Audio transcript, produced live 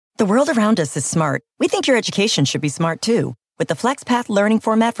The world around us is smart. We think your education should be smart too. With the FlexPath learning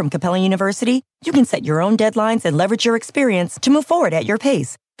format from Capella University, you can set your own deadlines and leverage your experience to move forward at your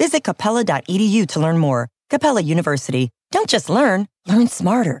pace. Visit capella.edu to learn more. Capella University. Don't just learn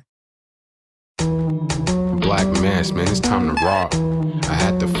smarter. Black mass, man, it's time to rock. I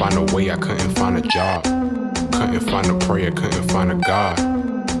had to find a way, I couldn't find a job. Couldn't find a prayer, couldn't find a God.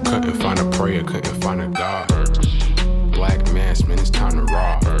 Couldn't find a prayer, couldn't find a God. Black mass, man, it's time to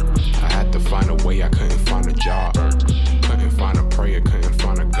rock. I had to find a way, I couldn't find a job. Couldn't find a prayer, couldn't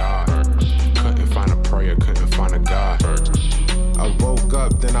find a God. Couldn't find a prayer, couldn't find a God. I woke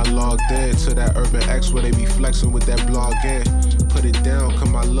up, then I logged in to that Urban X where they be flexing with that blog in. Put it down, cause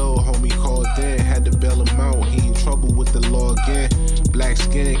my little homie called in. Had to bail him out, he in trouble with the law again. Black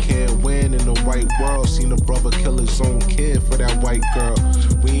skin can't win in the white world. Seen a brother kill his own kid for that white girl.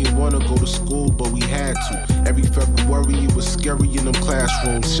 We ain't wanna go to school, but we had to. Every February it was scary in them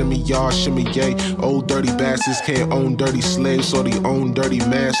classrooms. Shimmy y'all, shimmy yay. Old dirty bastards can't own dirty slaves, so they own dirty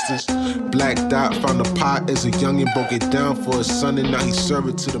masters. Black Dot found a pot as a youngin', broke it down for his son, and now he serve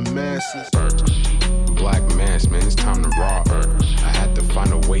it to the masses. Black mass, man, it's time to rock. I had to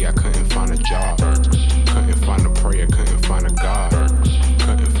find a way, I couldn't find a job. Couldn't find a prayer, couldn't find a God.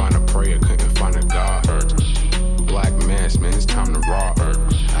 Couldn't find a prayer, couldn't find a God. Black mass, man, it's time to rock.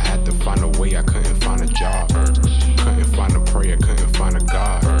 I had to find a way, I couldn't find a job. Couldn't find a prayer, couldn't find a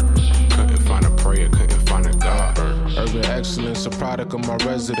God. Couldn't find a prayer, couldn't find a God. Urban excellence, a product of my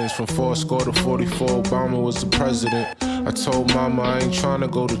residence. From 4 to 44, Obama was the president. I told mama I ain't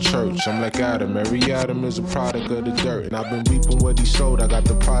tryna go to church. I'm like Adam, every Adam is a product of the dirt. And I've been reaping what he sowed. I got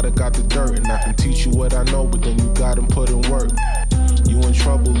the product, got the dirt. And I can teach you what I know, but then you gotta put in work. You in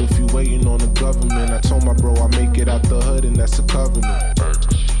trouble if you waiting on the government. I told my bro I make it out the hood, and that's a covenant.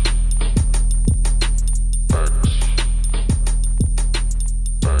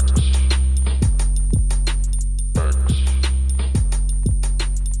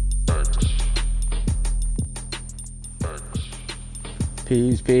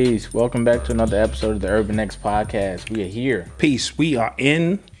 Peace. Welcome back to another episode of the Urban X Podcast. We are here. Peace. We are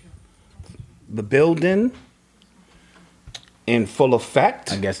in the building in full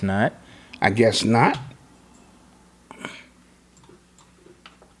effect. I guess not. Are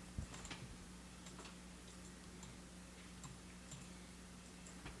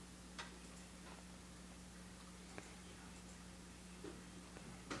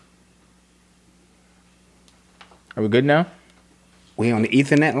we good now? We on the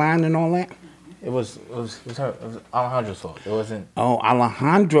Ethernet line and all that? It was Alejandro's fault. It wasn't. Oh,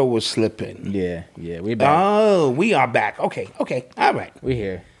 Alejandro was slipping. Yeah, we back. Oh, we are back. Okay, all right. We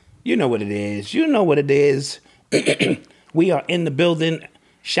here. You know what it is. We are in the building.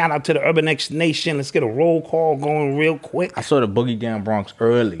 Shout out to the Urban X Nation. Let's get a roll call going real quick. I saw the Boogie Down Bronx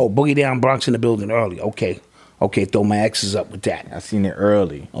early. Oh, Boogie Down Bronx in the building early. Okay, throw my X's up with that. I seen it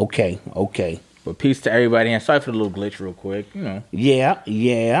early. Okay. But peace to everybody. And sorry for the little glitch real quick. You know. Yeah.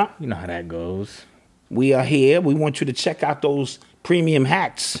 You know how that goes. We are here. We want you to check out those premium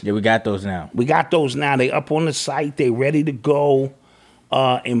hats. Yeah, we got those now. They up on the site. They ready to go.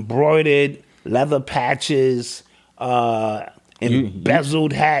 Embroidered leather patches,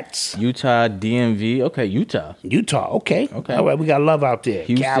 embezzled hats. Utah, DMV. Okay, Utah. Okay. All right, we got love out there.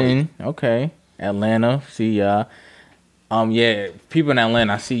 Houston. Cali. Okay. Atlanta. See y'all. Yeah, people in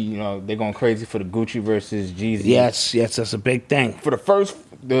Atlanta, I see, they're going crazy for the Gucci versus Jeezy. Yes, that's a big thing. For the first,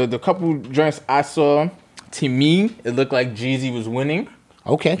 the couple joints I saw, to me, it looked like Jeezy was winning.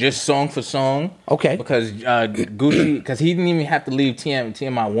 Okay. Just song for song. Okay. Because Gucci, because he didn't even have to leave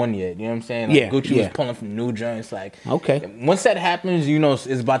TMI 1 yet. You know what I'm saying? Like, Gucci was pulling from new joints. Like, okay. Once that happens,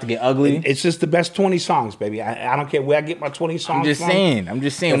 it's about to get ugly. It's just the best 20 songs, baby. I don't care where I get my 20 songs I'm just saying.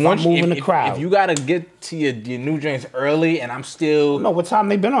 If once I'm moving the crowd. If you got to get to your new joints early, and I'm still... No, what time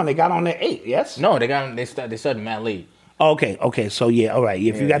they been on? They got on at 8, yes? No, they started mad late. Okay. So, yeah, all right.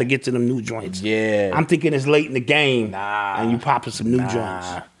 If you got to get to them new joints. Yeah. I'm thinking it's late in the game. Nah. And you popping some new joints.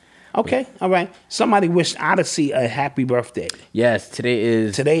 Okay, all right. Somebody wish Odyssey a happy birthday. Yes,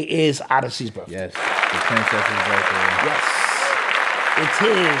 today is Odyssey's birthday. Yes, the princess's birthday. Yes, it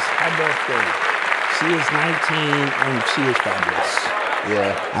is her birthday. She is 19 and she is fabulous.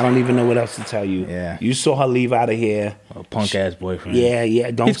 Yeah. I don't even know what else to tell you. Yeah. You saw her leave out of here. A punk ass boyfriend. Yeah.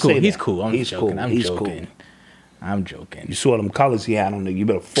 Don't He's cool. say that. He's cool. I'm joking. Cool. I'm joking. You saw them colors he had on there. You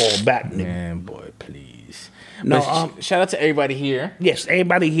better fall back, nigga. Man, boy, please. No, shout out to everybody here. Yes,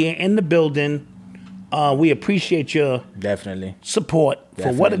 everybody here in the building. We appreciate your support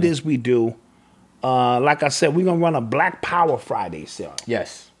for what it is we do. Like I said, we're going to run a Black Power Friday sale.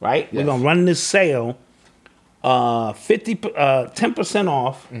 Yes. Right? Yes. We're going to run this sale 10%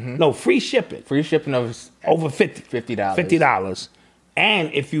 off. No, free shipping. Free shipping of Over $50. $50. $50.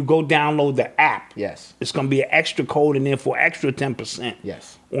 And if you go download the app, Yes. it's going to be an extra code in there for extra 10%.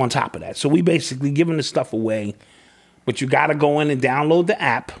 Yes. On top of that. So we basically giving the stuff away, but you got to go in and download the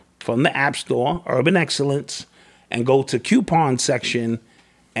app from the App Store, Urban Excellence, and go to coupon section,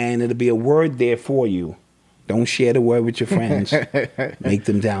 and it'll be a word there for you. Don't share the word with your friends. Make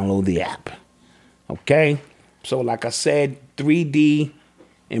them download the app. Okay? So like I said, 3D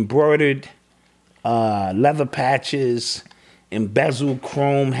embroidered leather patches, embezzled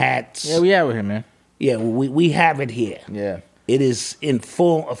chrome hats. Yeah, we have it here, man. Yeah, we have it here. Yeah. It is in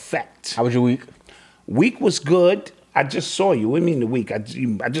full effect. How was your week? Week was good. I just saw you. What do you mean the week? I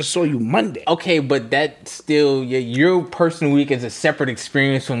just saw you Monday. Okay, but that still, your personal week is a separate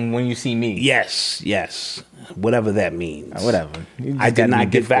experience from when you see me. Yes. Whatever that means. Whatever. I did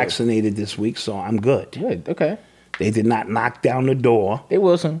not get vaccinated this week, so I'm good. Good. Okay. They did not knock down the door They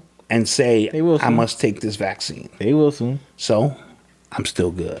will soon. and say, They will I soon. must take this vaccine. They will soon. So, I'm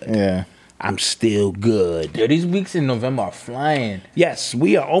still good. Yeah. I'm still good. Yo, these weeks in November are flying. Yes,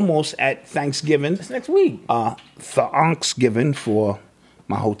 we are almost at Thanksgiving. It's next week. Thanksgiving for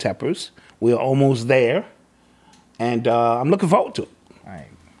my Hoteppers. We're almost there. And I'm looking forward to it. All right.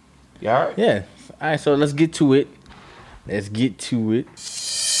 You all right? Yeah. All right, so let's get to it.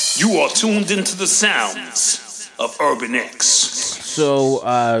 You are tuned into the sounds of Urban X. So,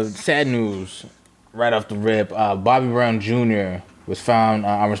 sad news right off the rip. Bobby Brown Jr. was found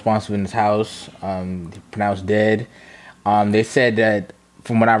unresponsive in his house, pronounced dead. They said that,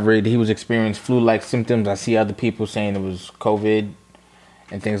 from what I've read, he was experiencing flu-like symptoms. I see other people saying it was COVID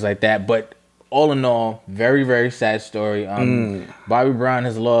and things like that. But all in all, very, very sad story. Bobby Brown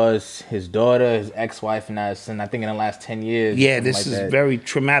has lost his daughter, his ex-wife, and now his son, I think in the last 10 years. Yeah, something this like is that. very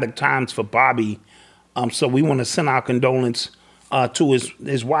traumatic times for Bobby. So we want to send our condolence to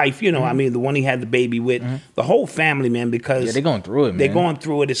his wife, you know, I mean, the one he had the baby with, the whole family, man, because Yeah, they're going through it, man. They're going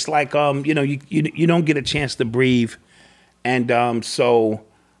through it. It's like, you know, you don't get a chance to breathe. And so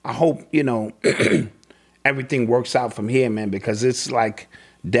I hope, you know, everything works out from here, man, because it's like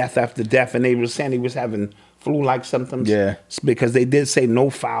death after death. And they were saying he was having flu-like symptoms. Yeah. It's because they did say no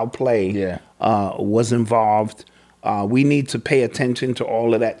foul play Yeah. was involved. We need to pay attention to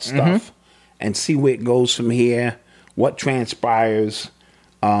all of that stuff and see where it goes from here, what transpires.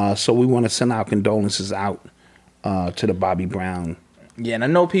 So we want to send our condolences out to the Bobby Brown. Yeah, and I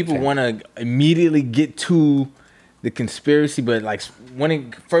know people want to immediately get to the conspiracy, but like when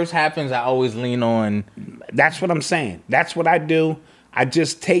it first happens, I always lean on. That's what I'm saying. That's what I do. I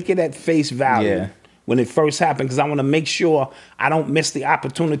just take it at face value Yeah. when it first happened because I want to make sure I don't miss the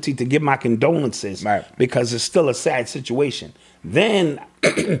opportunity to give my condolences Right. because it's still a sad situation. Then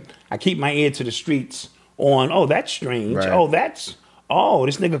I keep my ear to the streets on, oh, that's strange. Right. Oh,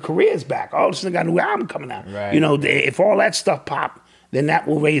 this nigga career's back. Oh, this nigga got a new album coming out. Right. You know, if all that stuff pop, then that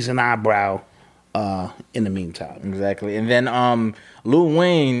will raise an eyebrow in the meantime. Exactly. And then Lil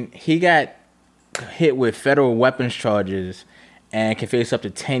Wayne, he got hit with federal weapons charges and can face up to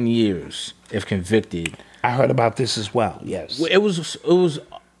 10 years if convicted. I heard about this as well, yes. It was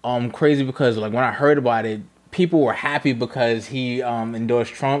crazy because like when I heard about it, people were happy because he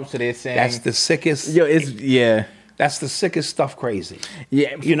endorsed Trump, so they're saying That's the sickest. yeah. That's the sickest stuff crazy.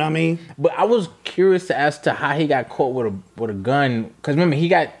 Yeah. You know what I mean? But I was curious as to how he got caught with a gun. Because remember, he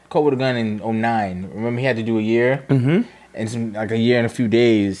got caught with a gun in 2009. Remember, he had to do a year? Mm-hmm. And like a year and a few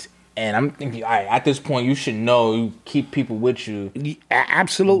days. And I'm thinking, all right, at this point, you should know, you keep people with you.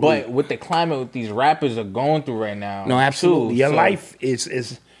 Absolutely. But with the climate, what these rappers are going through right now. No, absolutely. too, Your so- life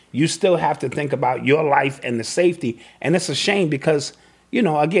is you still have to think about your life and the safety. And it's a shame because, you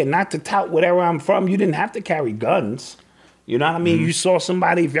know, again, not to tout whatever I'm from, you didn't have to carry guns. You know what I mean? You saw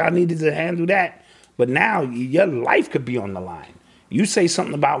somebody, if y'all needed to handle that. But now your life could be on the line. You say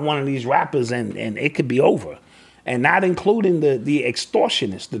something about one of these rappers and it could be over. And not including the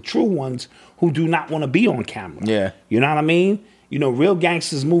extortionists, the true ones who do not want to be on camera. Yeah. You know what I mean? You know, real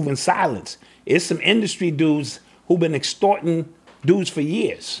gangsters move in silence. It's some industry dudes who've been extorting dudes for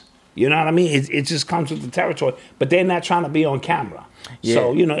years. You know what I mean? It just comes with the territory. But they're not trying to be on camera. Yeah.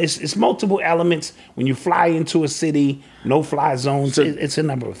 So, you know, it's multiple elements. When you fly into a city, no-fly zones, it's a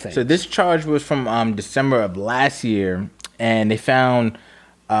number of things. So this charge was from December of last year, and they found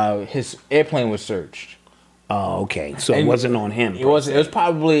his airplane was searched. Oh, okay. So it And wasn't on him. It was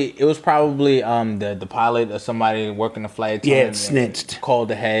probably the pilot or somebody working the flight. Yeah, attendant it snitched. Called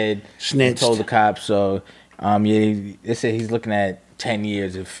ahead. Snitched. Told the cops. So yeah, they said he's looking at 10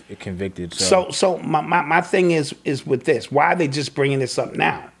 years if convicted. So So my thing is with this. Why are they just bringing this up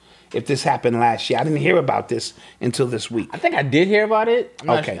now? if this happened last year. I didn't hear about this until this week. I think I did hear about it.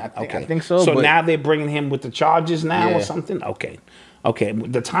 Okay. I think so. So but now they're bringing him with the charges now or Yeah. something? Okay.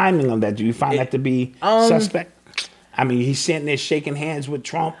 The timing of that, do you find that to be suspect? I mean, he's sitting there shaking hands with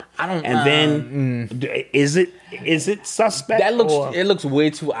Trump. Is it suspect? it looks way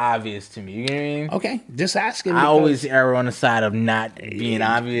too obvious to me. You know what I mean? Okay, just asking. I always err on the side of not being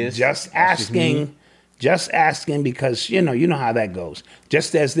obvious. Just That's me. asking. Just asking because you know how that goes.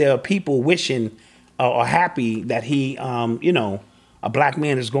 Just as there are people wishing or happy that he, a black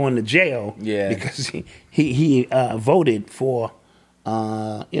man is going to jail. Yeah. Because he voted for,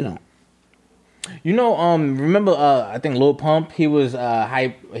 remember, I think Lil Pump, he was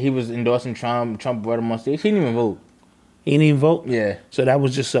hype. He was endorsing Trump. Trump brought him on stage. He didn't even vote. He didn't even vote? Yeah. So that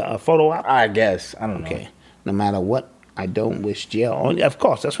was just a photo op? I guess. I don't know. Okay. No matter what, I don't wish jail on. Of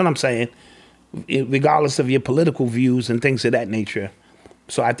course, that's what I'm saying. Regardless of your political views and things of that nature.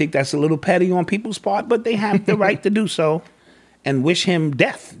 So I think that's a little petty on people's part, but they have the right to do so and wish him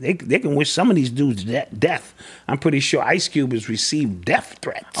death. They can wish some of these dudes death. I'm pretty sure Ice Cube has received death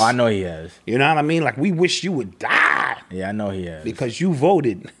threats. Oh, I know he has. You know what I mean? Like, we wish you would die. Yeah, I know he has. Because you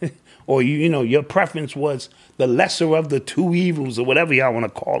voted. Or, your preference was the lesser of the two evils or whatever y'all want to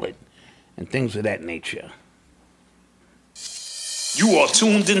call it. And things of that nature. You are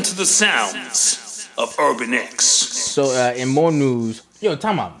tuned into the sounds of Urban X. So, in more news,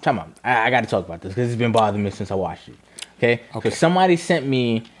 time out. I got to talk about this because it's been bothering me since I watched it. Okay. So somebody sent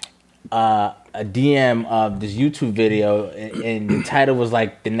me a DM of this YouTube video, and the title was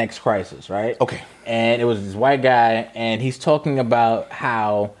like "The Next Crisis," right? Okay. And it was this white guy, and he's talking about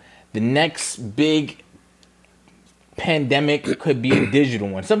how the next big pandemic could be a digital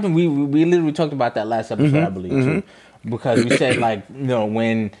one. Something we literally talked about that last episode, I believe, too. Because we said,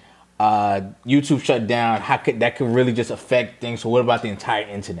 when YouTube shut down, that could really just affect things. So what about the entire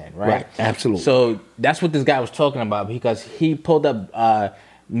internet, right? Right, absolutely. So that's what this guy was talking about, because he pulled up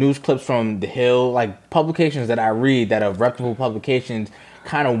news clips from The Hill, like publications that I read that are reputable publications,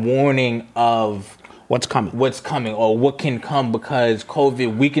 kind of warning of what's coming, or what can come, because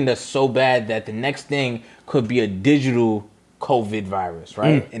COVID weakened us so bad that the next thing could be a digital COVID virus,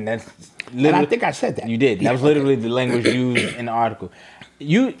 right? And that's literally, and I think I said that. You did. That was literally the language used in the article.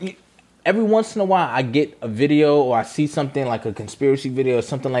 You every once in a while, I get a video or I see something like a conspiracy video or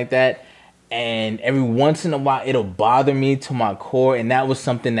something like that, and every once in a while it'll bother me to my core, and that was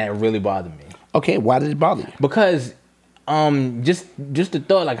something that really bothered me. Okay, why did it bother you? Because just the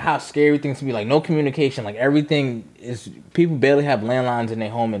thought, like, how scary things can be, like no communication, like everything is, people barely have landlines in their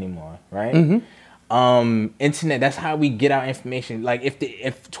home anymore, right? Internet, that's how we get our information. Like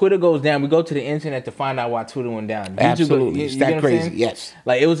if Twitter goes down, we go to the internet to find out why Twitter went down. Absolutely. It's that crazy. Yes.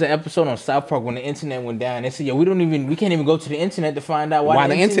 Like, it was an episode on South Park when the internet went down. They said, we can't even go to the internet to find out why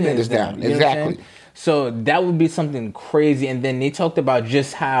the internet is down. Exactly. So that would be something crazy. And then they talked about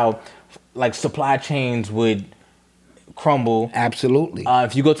just how, like, supply chains would crumble. Absolutely.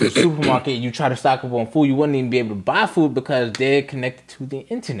 If you go to the supermarket, you try to stock up on food, you wouldn't even be able to buy food because they're connected to the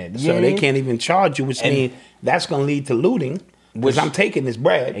internet. So they can't even charge you, which means that's going to lead to looting, because I'm taking this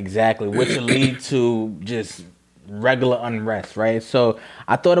bread. Exactly, which will lead to just regular unrest, right? So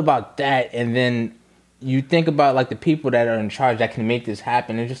I thought about that, and then you think about, like, the people that are in charge that can make this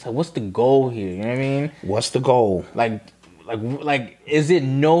happen. It's just like, what's the goal here? You know what I mean? What's the goal? Like, is it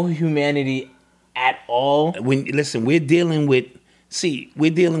no humanity at all? We're dealing with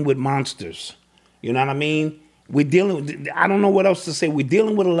monsters. You know what I mean? I don't know what else to say. We're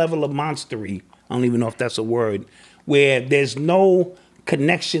dealing with a level of monstery. I don't even know if that's a word, where there's no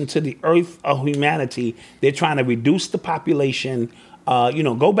connection to the earth or humanity. They're trying to reduce the population.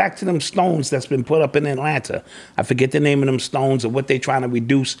 Go back to them stones that's been put up in Atlanta. I forget the name of them stones or what they're trying to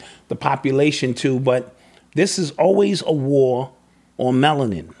reduce the population to, but this is always a war on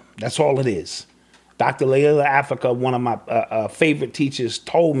melanin. That's all it is. Dr. Layla Africa, one of my favorite teachers,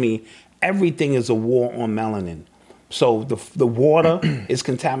 told me everything is a war on melanin. So the water is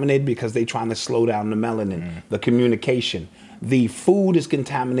contaminated because they're trying to slow down the melanin, the communication. The food is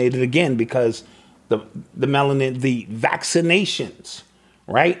contaminated again because the melanin, the vaccinations,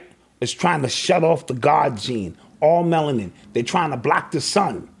 right, is trying to shut off the God gene, all melanin. They're trying to block the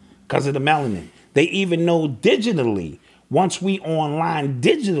sun because of the melanin. They even know digitally, once we online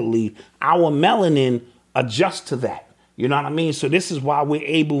digitally, our melanin adjusts to that. You know what I mean? So this is why we're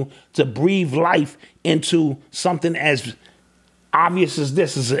able to breathe life into something as obvious as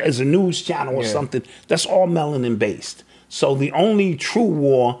this, as a news channel or something. That's all melanin based. So the only true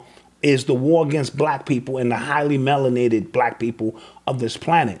war is the war against black people and the highly melanated black people of this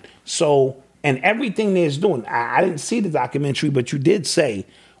planet. So, and everything they're doing, I didn't see the documentary, but you did say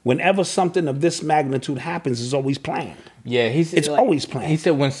whenever something of this magnitude happens, it's always planned. Yeah, It's always planned. He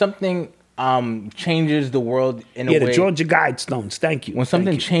said when something changes the world in a way. Yeah, the Georgia Guidestones. Thank you. When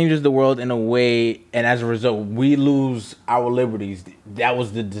something changes the world in a way, and as a result, we lose our liberties, that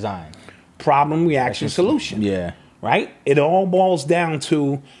was the design. Problem, reaction, solution. Yeah. Right? It all boils down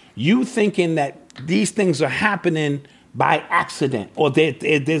to you thinking that these things are happening by accident, or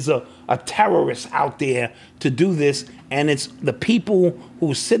there's a terrorist out there to do this, and it's the people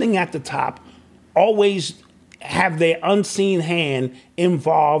who's sitting at the top always have their unseen hand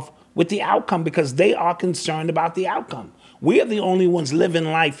involved with the outcome because they are concerned about the outcome. We are the only ones living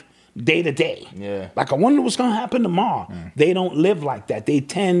life day to day. Yeah. Like, I wonder what's going to happen tomorrow. They don't live like that. They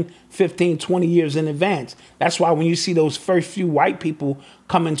 10, 15, 20 years in advance. That's why when you see those first few white people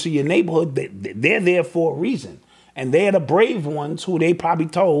come into your neighborhood, they're there for a reason. And they're the brave ones who they probably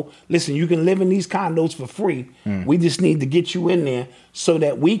told, listen, you can live in these condos for free. We just need to get you in there so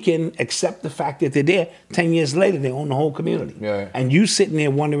that we can accept the fact that they're there. 10 years later, they own the whole community. Yeah. And you sitting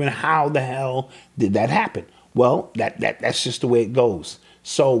there wondering how the hell did that happen? Well, that's just the way it goes.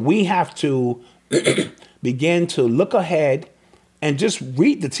 So we have to begin to look ahead and just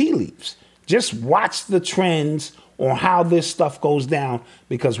read the tea leaves. Just watch the trends on how this stuff goes down.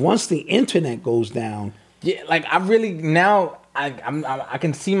 Because once the internet goes down, Yeah, like I really now I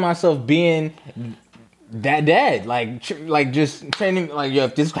can see myself being that dad, like just training, like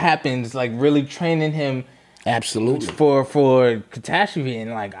if this happens, like really training him absolutely for catastrophe,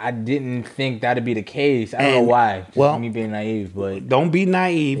 and like I didn't think that'd be the case. I don't know why. Just me being naive, but don't be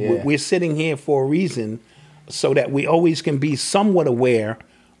naive. Yeah. We're sitting here for a reason, so that we always can be somewhat aware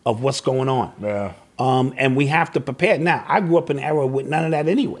of what's going on. Yeah. And we have to prepare. Now, I grew up in an era with none of that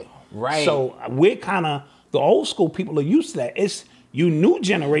anyway. Right. So we're kind of, the old school people are used to that. It's you new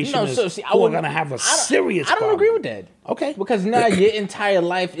generation who are going to have a serious I don't problem. agree with that. Okay. Because now your entire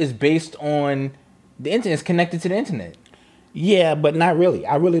life is based on the internet. It's connected to the internet. Yeah, but not really.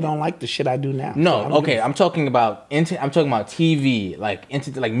 I really don't like the shit I do now. No, So okay. I'm talking about I'm talking about TV,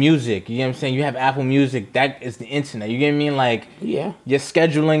 like music. You know what I'm saying? You have Apple Music. That is the internet. You get what I mean? Like, yeah, you're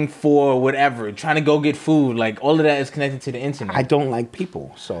scheduling for whatever, trying to go get food. Like, all of that is connected to the internet. I don't like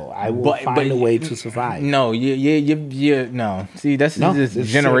people, so I will find a way to survive. No, you no. See, that's just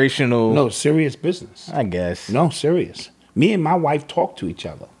generational. No, serious business. I guess. No, serious. Me and my wife talk to each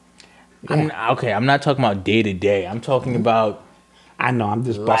other. Yeah. I'm not talking about day to day. I'm talking about. I know. I'm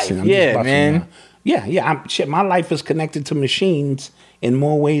just life. busting. Man. Yeah. My life is connected to machines in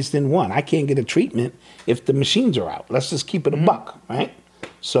more ways than one. I can't get a treatment if the machines are out. Let's just keep it a buck, right?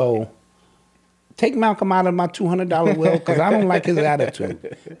 So, take Malcolm out of my $200 will because I don't like his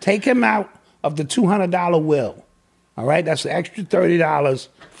attitude. Take him out of the $200 will. All right, that's the extra $30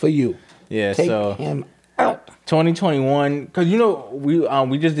 for you. Yeah. Take so him out. 2021, because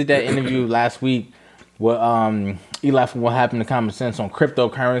we just did that interview last week with Eli from What Happened to Common Sense on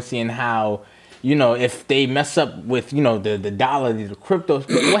cryptocurrency and how, if they mess up with the dollar, the crypto,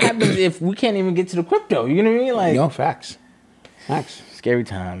 what happens if we can't even get to the crypto? You know what I mean? Like, facts. Scary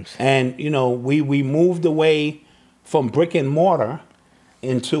times. And we moved away from brick and mortar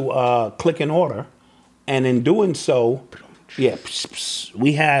into click and order, and in doing so,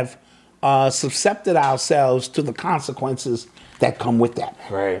 we have subjected ourselves to the consequences that come with that.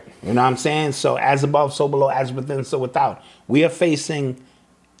 Right. You know what I'm saying? So as above, so below, as within, so without. We are facing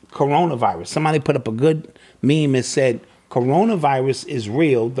coronavirus. Somebody put up a good meme that said, coronavirus is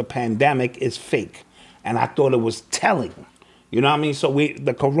real, the pandemic is fake. And I thought it was telling. You know what I mean? So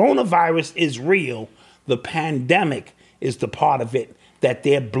the coronavirus is real, the pandemic is the part of it that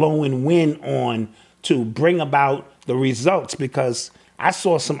they're blowing wind on to bring about the results, because I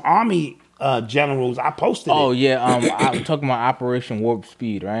saw some Army generals. I posted Oh, it. yeah. I'm talking about Operation Warp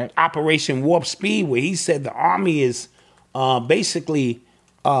Speed, right? Operation Warp Speed, where he said the Army is basically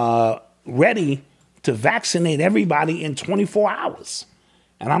ready to vaccinate everybody in 24 hours.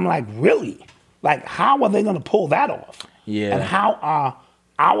 And I'm like, really? Like, how are they going to pull that off? Yeah. And how are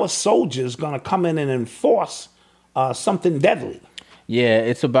our soldiers going to come in and enforce something deadly? Yeah,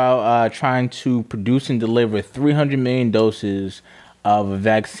 it's about trying to produce and deliver 300 million doses of a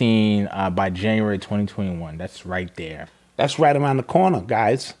vaccine by January 2021. That's right there. That's right around the corner,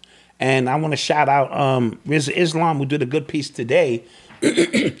 guys. And I want to shout out Rizza Islam, who did a good piece today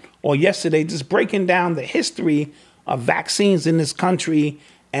or yesterday, just breaking down the history of vaccines in this country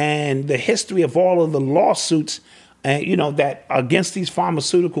and the history of all of the lawsuits that against these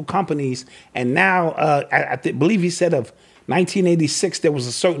pharmaceutical companies. And now I believe he said of 1986, there was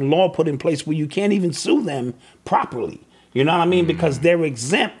a certain law put in place where you can't even sue them properly. You know what I mean? Because they're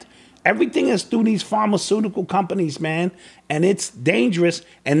exempt Everything is through these pharmaceutical companies, man, and it's dangerous.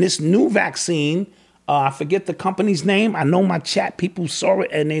 And this new vaccine, I forget the company's name. I know my chat people saw it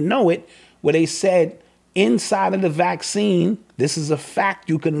and they know it, where they said inside of the vaccine, this is a fact.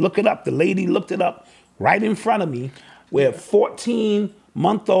 You can look it up. The lady looked it up right in front of me, where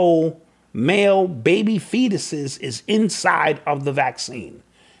 14-month-old male baby fetuses is inside of the vaccine.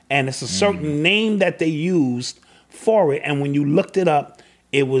 And it's a certain name that they used for it. And when you looked it up,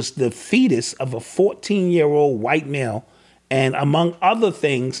 it was the fetus of a 14-year-old white male. And among other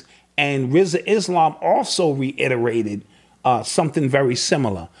things, and Rizza Islam also reiterated something very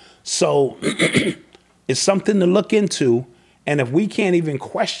similar. So it's something to look into. And if we can't even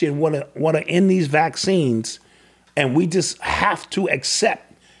question what are in these vaccines, and we just have to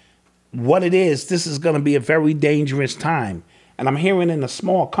accept what it is, this is going to be a very dangerous time. And I'm hearing in a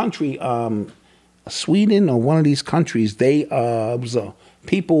small country, Sweden or one of these countries, they was a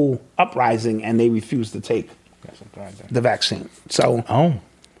people uprising and they refused to take the vaccine. So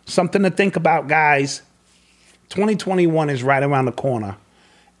something to think about, guys. 2021 is right around the corner.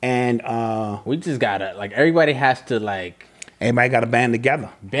 And we just gotta, like, everybody has to, like, everybody got to band together.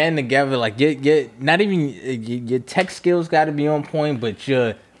 Like, not even your tech skills got to be on point, but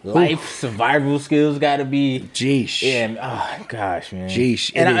your life survival skills got to be. Jeesh. Yeah. Oh gosh, man.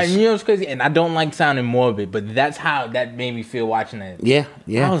 Jeesh. And you know what's crazy? And I don't like sounding morbid, but that's how that made me feel watching that. Yeah.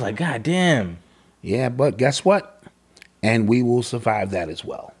 I was like, God damn. Yeah, but guess what? And we will survive that as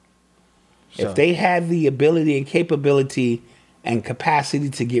well. So, if they have the ability and capability and capacity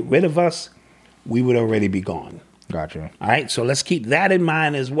to get rid of us, we would already be gone. Gotcha. All right, so let's keep that in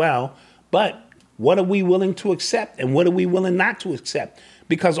mind as well. But what are we willing to accept and what are we willing not to accept?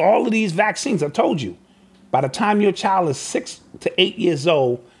 Because all of these vaccines, I told you, by the time your child is 6 to 8 years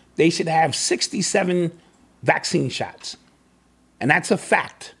old, they should have 67 vaccine shots. And that's a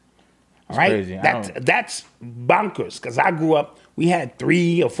fact. All right? Crazy. That's bonkers, because I grew up, we had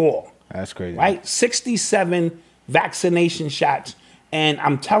 3 or 4. That's crazy. Right? 67 vaccination shots. And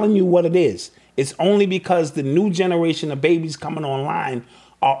I'm telling you what it is. It's only because the new generation of babies coming online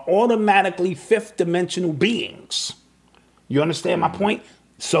are automatically fifth dimensional beings. You understand my point?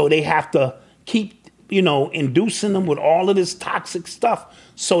 So they have to keep, inducing them with all of this toxic stuff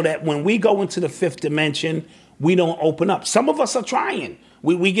so that when we go into the fifth dimension, we don't open up. Some of us are trying.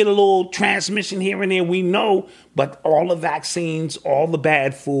 We get a little transmission here and there, we know, but all the vaccines, all the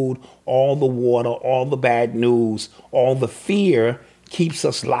bad food, all the water, all the bad news, all the fear keeps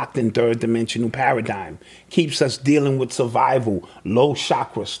us locked in third dimensional paradigm, keeps us dealing with survival, low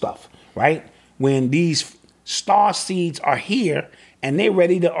chakra stuff, right? When these star seeds are here and they're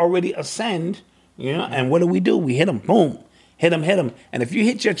ready to already ascend, and what do? We hit them, boom, hit them. And if you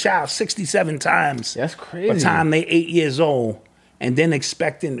hit your child 67 times, that's crazy. By the time they 8 years old, and then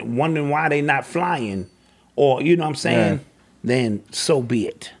wondering why they not flying, or you know what I'm saying, then so be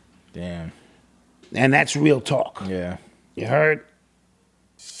it. Damn. And that's real talk. Yeah. You heard?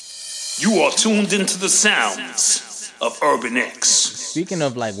 You are tuned into the sounds of Urban X. Speaking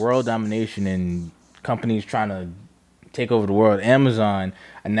of like world domination and companies trying to take over the world, Amazon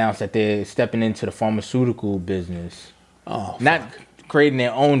announced that they're stepping into the pharmaceutical business. Not creating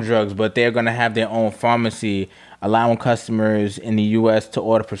their own drugs, but they're going to have their own pharmacy, allowing customers in the U.S. to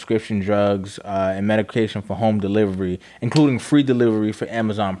order prescription drugs and medication for home delivery, including free delivery for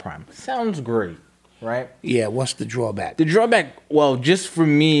Amazon Prime. Sounds great, right? Yeah, what's the drawback? The drawback, well, just for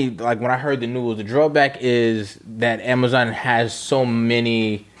me, like when I heard the news, the drawback is that Amazon has so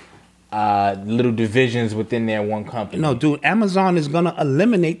many little divisions within their one company. No, dude, Amazon is going to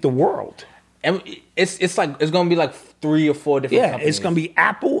eliminate the world. It's like it's going to be like 3 or 4 different companies. It's going to be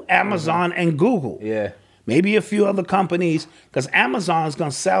Apple, Amazon, and Google. Yeah. Maybe a few other companies, because Amazon is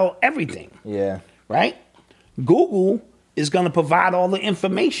going to sell everything. Yeah. Right? Google is going to provide all the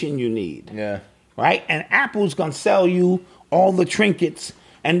information you need. Yeah. Right? And Apple's going to sell you all the trinkets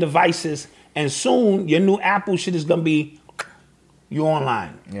and devices. And soon, your new Apple shit is going to be you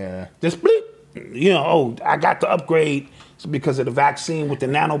online. Yeah. Just bleep. I got the upgrade because of the vaccine with the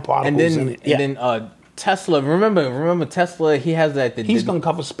nanoparticles in it. And then Tesla, remember Tesla, he has that. He's going to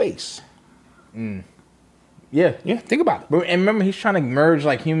cover space. Yeah. Yeah, think about it. And remember, he's trying to merge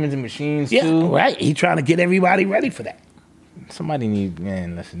like humans and machines too. Yeah, right. He's trying to get everybody ready for that.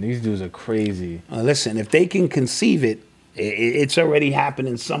 Listen, these dudes are crazy. Listen, if they can conceive it, it's already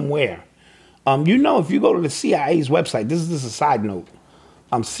happening somewhere. If you go to the CIA's website, this is a side note,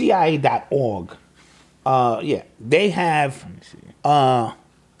 CIA.org, they have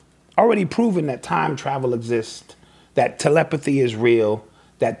already proven that time travel exists, that telepathy is real,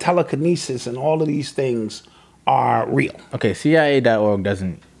 that telekinesis and all of these things are real. Okay, CIA.org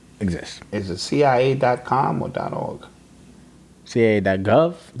doesn't exists. Is it CIA.com or .org?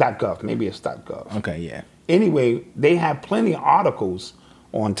 CIA.gov? .gov. Maybe it's .gov. Okay, yeah. Anyway, they have plenty of articles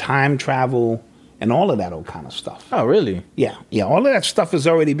on time travel and all of that old kind of stuff. Oh, really? Yeah. All of that stuff has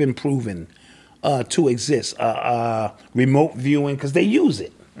already been proven to exist. Remote viewing, because they use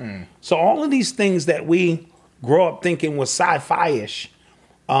it. So all of these things that we grow up thinking was sci-fi-ish,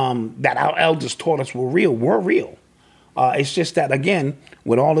 that our elders taught us were real. It's just that, again,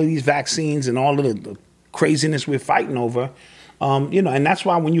 with all of these vaccines and all of the craziness we're fighting over, and that's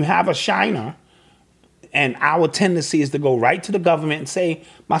why when you have a shiner, and our tendency is to go right to the government and say,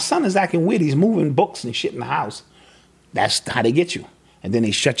 my son is acting weird, he's moving books and shit in the house. That's how they get you. And then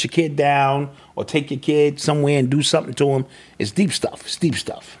they shut your kid down or take your kid somewhere and do something to him. It's deep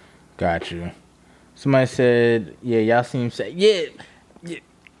stuff. Got you. Somebody said, yeah, y'all seem sad. Yeah.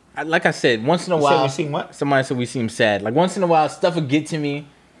 Like I said, once in a while. We seem what? Somebody said we seem sad. Like once in a while, stuff will get to me. You know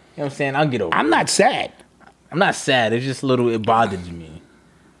what I'm saying? I'll get over it. I'm not sad. I'm not sad. It's just it bothers me.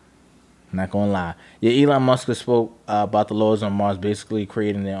 Not gonna lie. Yeah, Elon Musk spoke about the laws on Mars basically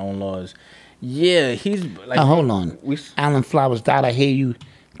creating their own laws. Yeah, he's like. Hold on. Alan Flowers died. I hear you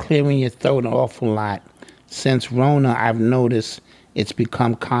clearing your throat an awful lot. Since Rona, I've noticed it's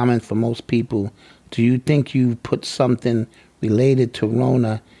become common for most people. Do you think you put something related to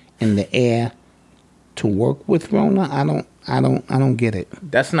Rona in the air to work with Rona? I don't get it.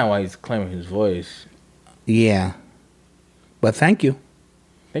 That's not why he's claiming his voice. Yeah. But thank you.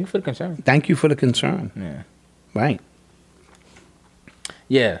 Thank you for the concern. Thank you for the concern. Yeah. Right.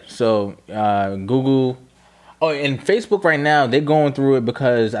 Yeah, so Google, and Facebook right now, they're going through it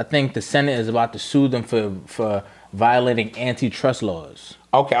because I think the Senate is about to sue them for violating antitrust laws.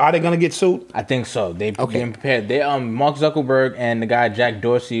 Okay, are they going to get sued? I think so. They're getting prepared. They Mark Zuckerberg and the guy Jack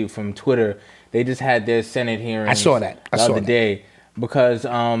Dorsey from Twitter, they just had their Senate hearing. I saw that. The other day because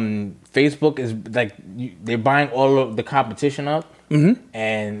Facebook is like they're buying all of the competition up,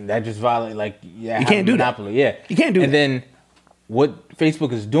 and that just violates you can't do monopoly. that. Yeah, you can't do that. And then what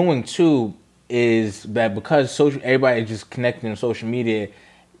Facebook is doing too is that because everybody is just connecting on social media,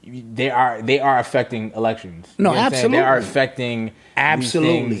 they are affecting elections. No, absolutely, they are affecting these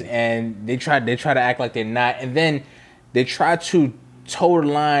things, and they try to act like they're not, and then they try to toe the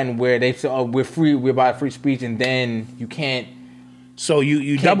line where they say, "Oh, we're about free speech," and then you can't. So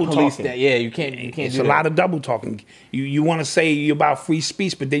you double talking. That. Yeah, you can't. It's do a lot of double talking. You want to say you're about free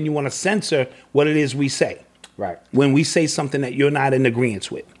speech, but then you want to censor what it is we say. Right. When we say something that you're not in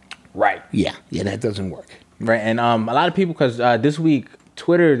agreement with. Right. Yeah, that doesn't work. Right, and a lot of people, because this week,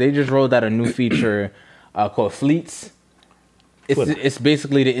 Twitter, they just rolled out a new feature called Fleets. It's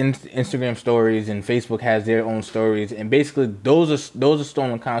basically the Instagram stories, and Facebook has their own stories, and basically those are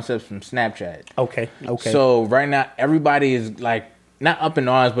stolen concepts from Snapchat. Okay. So right now, everybody is like, not up in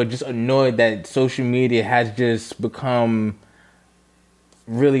arms, but just annoyed that social media has just become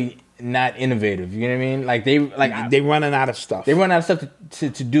really not innovative. You know what I mean? Like they running out of stuff. They run out of stuff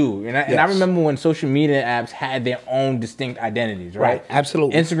to do. And I remember when social media apps had their own distinct identities, right?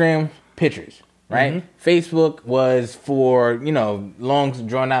 Absolutely. Instagram, pictures, right? Facebook was for, long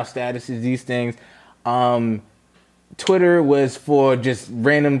drawn out statuses, these things. Twitter was for just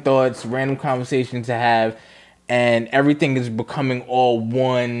random thoughts, random conversations to have, and everything is becoming all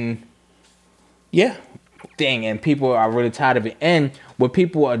one thing, and people are really tired of it. And what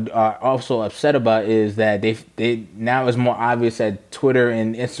people are also upset about is that they now it's more obvious that Twitter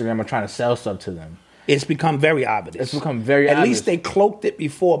and Instagram are trying to sell stuff to them. It's become very obvious. At least they cloaked it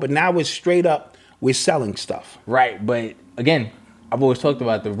before, but now it's straight up, we're selling stuff. Right, but again, I've always talked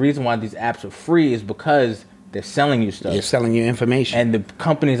about the reason why these apps are free is because they're selling you stuff. They're selling you information. And the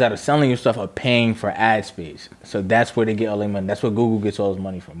companies that are selling you stuff are paying for ad space. So that's where they get all their money. That's where Google gets all its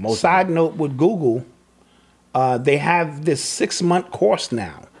money from. Side note with Google, they have this 6-month course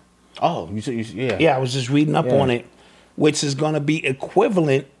now. Oh, yeah. Yeah, I was just reading up on it, which is going to be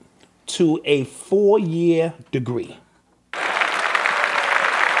equivalent to a 4-year degree.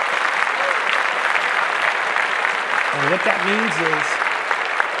 And what that means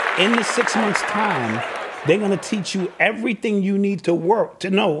is, in the 6 months' time, they're going to teach you everything you need to work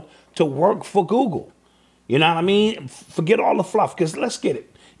for Google. You know what I mean? Forget all the fluff, because let's get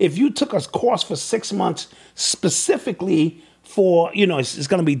it. If you took a course for 6 months specifically for, it's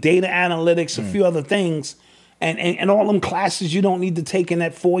going to be data analytics, a few other things, and all them classes you don't need to take in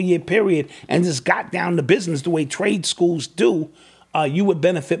that 4-year period, and just got down to business the way trade schools do, you would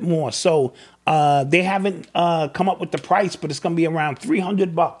benefit more. So they haven't come up with the price, but it's going to be around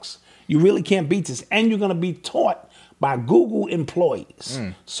 $300. You really can't beat this. And you're going to be taught by Google employees.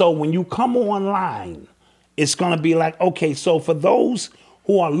 So when you come online, it's going to be like, okay, so for those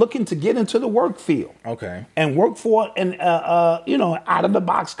who are looking to get into the work field. Okay. And work for an out of the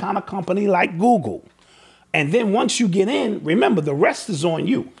box kind of company like Google. And then once you get in, remember the rest is on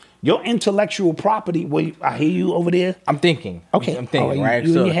you. Your intellectual property. Well, I hear you over there. I'm thinking. Okay. I'm thinking, right?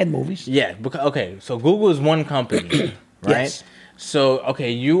 You in your head movies. Yeah. Because, okay. So Google is one company, right? Yes. So,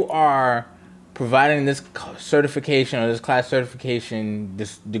 okay, you are providing this certification or this class certification,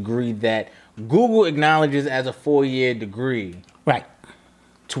 this degree that Google acknowledges as a 4-year degree. Right.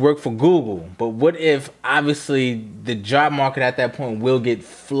 To work for Google. But what if, obviously, the job market at that point will get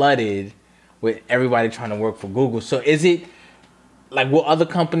flooded with everybody trying to work for Google? So is it, like, will other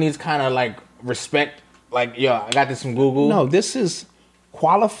companies kind of, like, respect, like, yo, I got this from Google? No, this is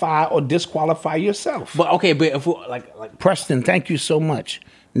qualify or disqualify yourself. But, okay, but if we, like Preston, thank you so much.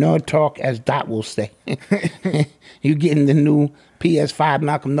 Nerd talk, as Dot will say. You getting the new PS5,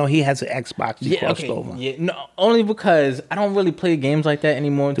 Malcolm? No, he has an Xbox. He crossed over. Yeah, no, only because I don't really play games like that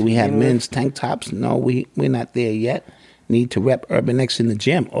anymore. Do we have men's tank tops? No, we're not there yet. Need to rep Urban X in the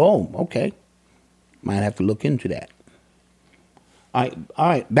gym. Oh, okay. Might have to look into that. All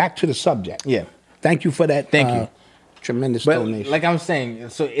right. Back to the subject. Yeah. Thank you for that. Thank you. Tremendous But donation. like I'm saying,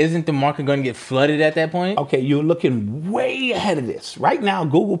 so isn't the market going to get flooded at that point? Okay, you're looking way ahead of this. Right now,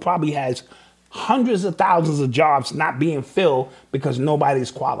 Google probably has hundreds of thousands of jobs not being filled because nobody's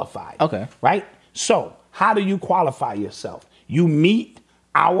qualified. Okay. Right? So, how do you qualify yourself? You meet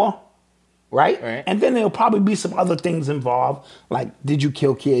our, right? And then there'll probably be some other things involved, like did you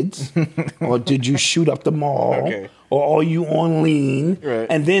kill kids? Or did you shoot up the mall? Okay. Or are you on lean? Right.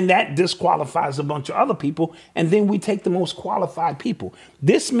 And then that disqualifies a bunch of other people. And then we take the most qualified people.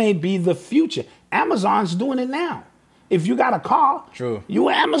 This may be the future. Amazon's doing it now. If you got a car, True. you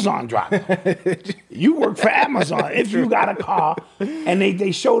an Amazon driver. You work for Amazon. If you got a car and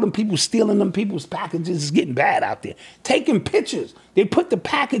they show them people stealing them people's packages, it's getting bad out there. Taking pictures. They put the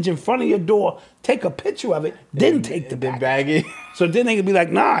package in front of your door, take a picture of it, then take the package. Bag it. So then they can be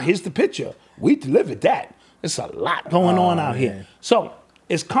like, nah, here's the picture. We delivered that. There's a lot going on out here. So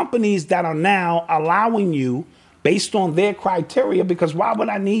it's companies that are now allowing you based on their criteria, because why would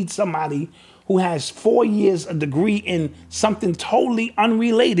I need somebody who has 4 years a degree in something totally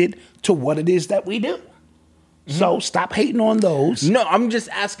unrelated to what it is that we do? Mm-hmm. So stop hating on those. No, I'm just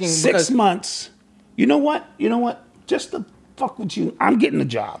asking. 6 months. You know what? Just to fuck with you, I'm getting a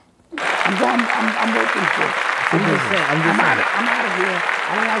job. I'm working for it. I'm out of here.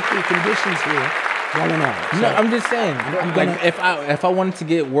 I don't like the conditions here going on. So, no, I'm just saying. Like if I wanted to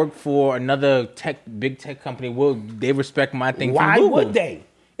get work for another big tech company, will they respect my thing? Why from Google? would they?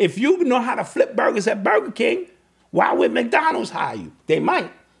 If you know how to flip burgers at Burger King, why would McDonald's hire you? They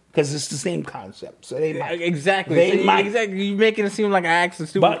might, because it's the same concept. So they might. Exactly. They might. Exactly. You're making it seem like I asked a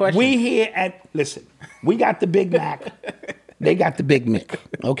stupid question. But we here we got the Big Mac. They got the Big Mick.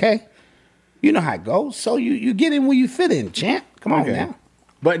 Okay? You know how it goes. So you get in where you fit in, champ. Come on now.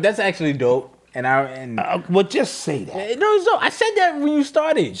 But that's actually dope. Well, just say that. No, it's dope. I said that when you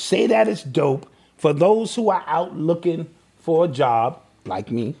started. Say that it's dope for those who are out looking for a job, like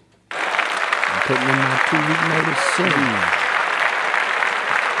me. I'm putting in my 2-week notice soon.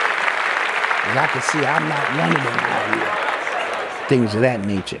 As I can see, I'm not one of them out here. Things of that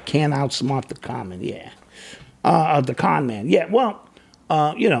nature. Can't outsmart the common, yeah. The con man. Yeah, well,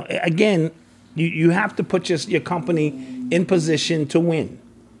 again, you have to put your company in position to win,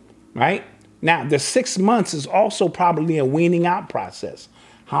 right? Now, the 6 months is also probably a weaning out process.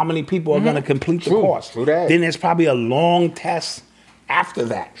 How many people are going to complete the course? True that. Then there's probably a long test after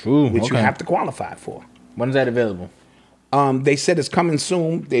that, which you have to qualify for. When's that available? They said it's coming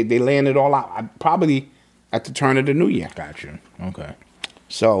soon. They laying it all out. Probably at the turn of the new year. Got you. Okay.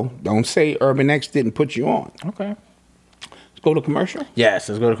 So don't say Urban X didn't put you on. Okay. Let's go to commercial. Yes,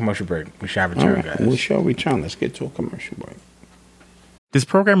 let's go to commercial break. We shall return, guys. We shall return. Let's get to a commercial break. This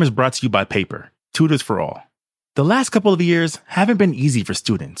program is brought to you by Paper, Tutors for All. The last couple of years haven't been easy for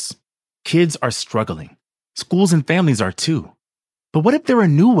students. Kids are struggling. Schools and families are too. But what if there are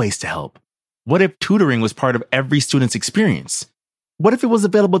new ways to help? What if tutoring was part of every student's experience? What if it was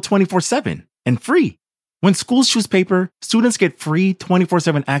available 24/7 and free? When schools choose Paper, students get free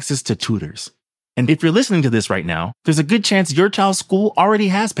 24/7 access to tutors. And if you're listening to this right now, there's a good chance your child's school already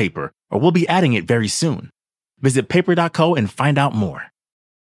has Paper, or we'll be adding it very soon. Visit paper.co and find out more.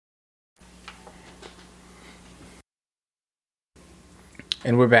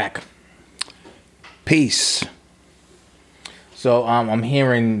 And we're back. Peace. So I'm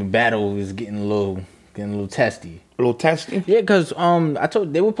hearing the battle is getting a little testy. A little testy? Yeah, because I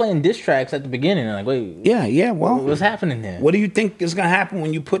told they were playing diss tracks at the beginning. And like, wait, yeah. Well, what's happening there? What do you think is gonna happen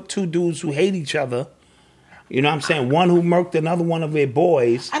when you put two dudes who hate each other You know what I'm saying? One who murked another one of their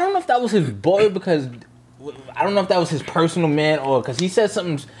boys. I don't know if that was his boy because I don't know if that was his personal man or because he said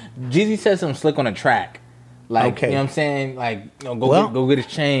something. Jeezy said something slick on a track. Like, Okay. you know what I'm saying? Like, you know, go get his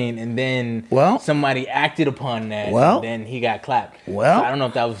chain, and then somebody acted upon that, and then he got clapped. Well, so I don't know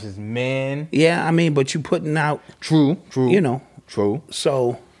if that was his man. Yeah, I mean, but you putting out... True. You know. True.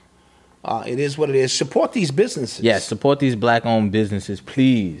 So, it is what it is. Support these businesses. Yes, support these black-owned businesses,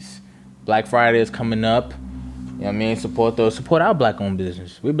 please. Black Friday is coming up. You know what I mean? Support our black-owned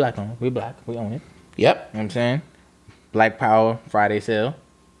business. We black-owned. We black. We own it. Yep. You know what I'm saying? Black Power Friday sale.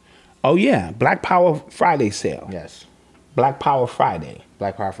 Oh, yeah. Black Power Friday sale. Yes. Black Power Friday.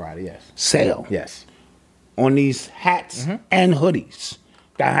 Black Power Friday, yes. Sale. Yes. On these hats and hoodies.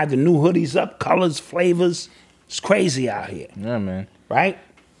 I had the new hoodies up, colors, flavors. It's crazy out here. Yeah, man. Right?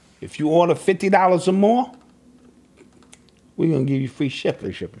 If you order $50 or more, we're going to give you free shipping.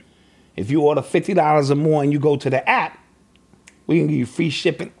 Free shipping. If you order $50 or more and you go to the app, we're going to give you free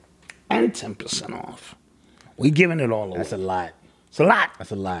shipping and 10% off. We're giving it all away. That's a lot. It's a lot.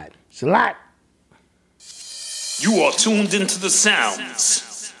 That's a lot. It's a lot. You are tuned into the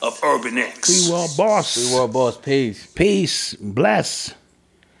sounds of Urban X. Free World Boss. Free World Boss. Peace. Peace. Bless.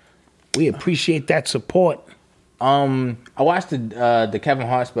 We appreciate that support. I watched the Kevin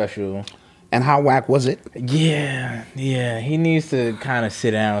Hart special. And how whack was it? Yeah. He needs to kind of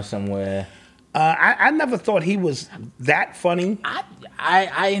sit down somewhere. I never thought he was that funny.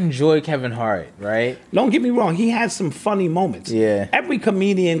 I enjoy Kevin Hart, right? Don't get me wrong. He has some funny moments. Yeah. Every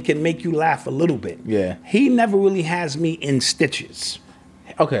comedian can make you laugh a little bit. Yeah. He never really has me in stitches.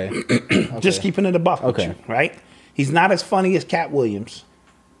 Okay. Just keeping it a buck with you, right? He's not as funny as Cat Williams.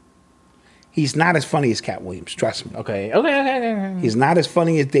 He's not as funny as Cat Williams, trust me. Okay. He's not as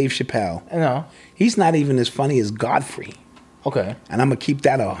funny as Dave Chappelle. No. He's not even as funny as Godfrey. Okay. And I'm going to keep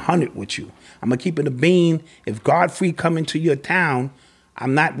that 100 with you. I'm going to keep it a bean. If Godfrey come into your town,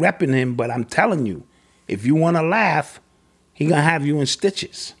 I'm not repping him, but I'm telling you, if you want to laugh, he going to have you in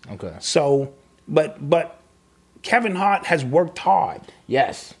stitches. Okay. So, but Kevin Hart has worked hard.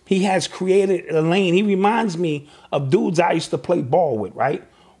 Yes. He has created a lane. He reminds me of dudes I used to play ball with, right?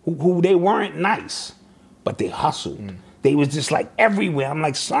 Who they weren't nice, but they hustled. They was just like everywhere. I'm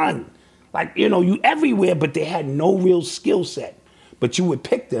like, son, like, you know, you everywhere, but they had no real skill set. But you would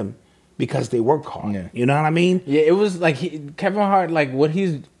pick them because they work hard. Yeah. You know what I mean? Yeah, it was like Kevin Hart, like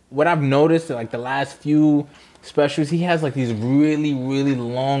what I've noticed, like the last few specials, he has like these really, really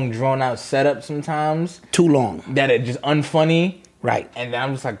long, drawn out setups sometimes. Too long. That are just unfunny. Right. And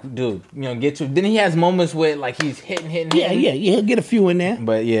I'm just like, dude, you know, get to. Then he has moments where like he's hitting. Yeah, he'll get a few in there.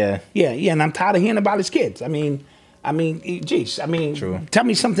 But yeah. And I'm tired of hearing about his kids. I mean, geez, True. Tell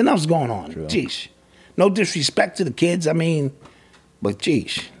me something else going on. True. Geez. No disrespect to the kids, but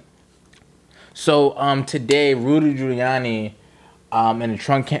geez. So today, Rudy Giuliani, in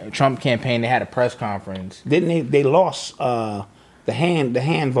the Trump campaign, they had a press conference. Didn't they lost the hand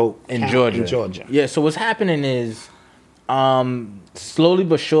vote in Georgia. Yeah, so what's happening is slowly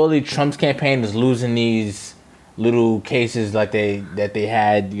but surely Trump's campaign is losing these little cases like that they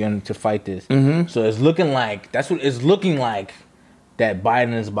had, you know, to fight this. Mm-hmm. So it's looking like it's looking like that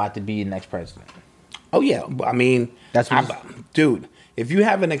Biden is about to be the next president. Oh yeah, I mean, dude. If you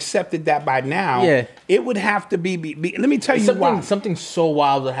haven't accepted that by now, it would have to be. Let me tell you why. Something so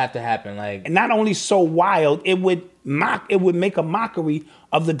wild would have to happen. Like, and not only so wild, it would make a mockery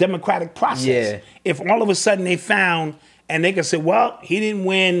of the democratic process. Yeah. If all of a sudden they found and they could say, well, he didn't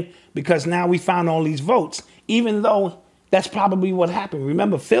win because now we found all these votes, even though that's probably what happened.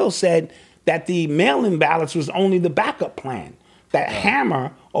 Remember, Phil said that the mail-in ballots was only the backup plan. That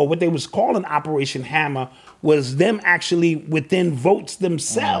Hammer, or what they was calling Operation Hammer, was them actually within votes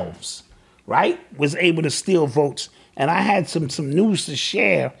themselves, right? Was able to steal votes. And I had some news to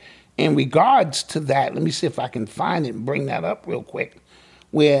share in regards to that. Let me see if I can find it and bring that up real quick.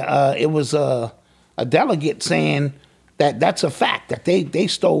 Where it was a delegate saying that that's a fact, that they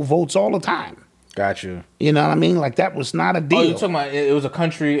stole votes all the time. Got you. You know what I mean? Like that was not a deal. Oh, you're talking about it was a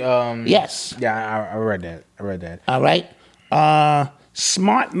country. Yes. Yeah, I read that. All right.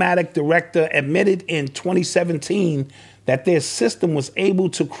 Smartmatic director admitted in 2017 that their system was able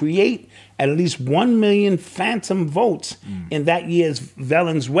to create at least 1 million phantom votes in that year's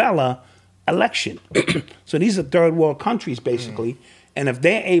Venezuela election. So these are third world countries, basically. And if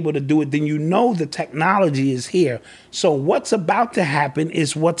they're able to do it, then you know the technology is here. So what's about to happen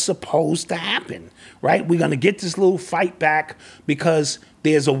is what's supposed to happen, right? We're going to get this little fight back because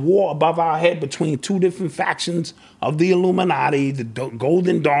there's a war above our head between two different factions of the Illuminati, the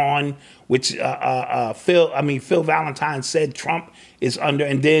Golden Dawn, which Phil Valentine said Trump is under,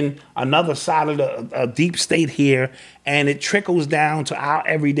 and then another side of the deep state here, and it trickles down to our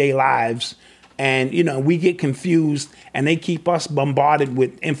everyday lives. And, we get confused, and they keep us bombarded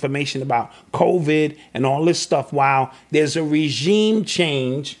with information about COVID and all this stuff while there's a regime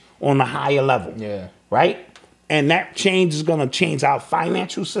change on a higher level. Yeah. Right? And that change is going to change our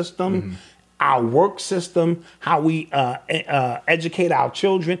financial system, our work system, how we educate our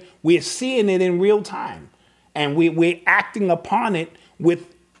children. We're seeing it in real time. And we're acting upon it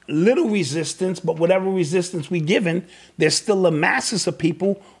with little resistance, but whatever resistance we're given, there's still the masses of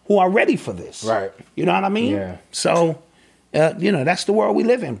people who are ready for this. Right. You know what I mean? Yeah. So, that's the world we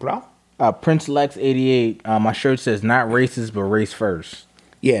live in, bro. Prince Lex 88, my shirt says not racist, but race first.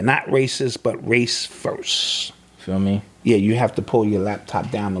 Yeah, not racist, but race first. Feel me? Yeah, you have to pull your laptop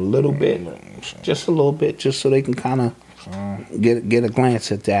down a little bit, just a little bit, just so they can kind of get a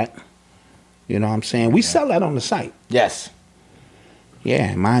glance at that. You know what I'm saying? We sell that on the site. Yes.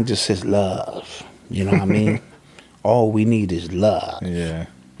 Yeah, mine just says love. You know what I mean? All we need is love. Yeah.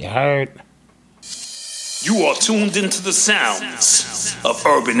 You heard? You are tuned into the sounds of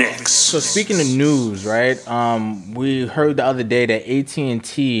Urban X. So speaking of news, right? We heard the other day that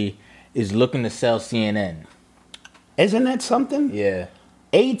AT&T is looking to sell CNN. Isn't that something? Yeah.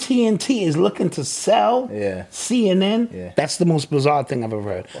 AT&T is looking to sell CNN. Yeah. That's the most bizarre thing I've ever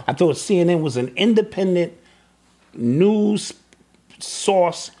heard. I thought CNN was an independent news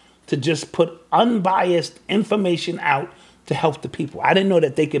source to just put unbiased information out to help the people. I didn't know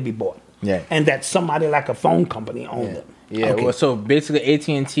that they could be bought. Yeah. And that somebody like a phone company owned them. Yeah. Okay. Well, so basically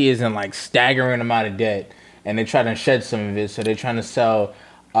AT&T is in like staggering amount of debt, and they're trying to shed some of it. So they're trying to sell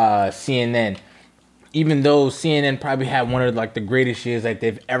CNN. Even though CNN probably had one of like the greatest years like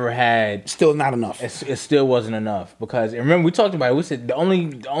they've ever had, Still not enough. it still wasn't enough. Because remember we talked about it. We said the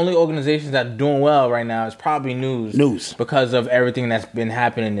only organizations that are doing well right now is probably news because of everything that's been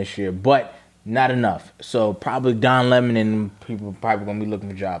happening this year. But not enough. So probably Don Lemon and people probably gonna be looking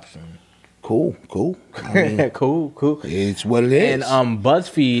for jobs soon. Cool. I mean, cool. it's what it is. And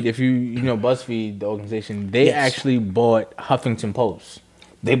BuzzFeed, if you know BuzzFeed, the organization, they actually bought Huffington Post.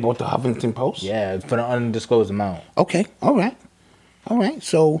 They bought the Huffington Post? Yeah, for an undisclosed amount. Okay, all right.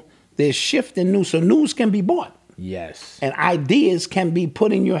 So there's shift in news. So news can be bought. Yes. And ideas can be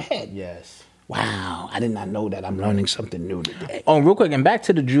put in your head. Yes. Wow, I did not know that. I'm learning something new today. Oh, real quick, and back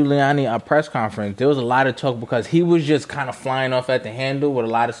to the Giuliani press conference, there was a lot of talk because he was just kind of flying off at the handle with a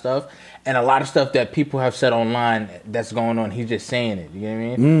lot of stuff. And a lot of stuff that people have said online that's going on, he's just saying it. You know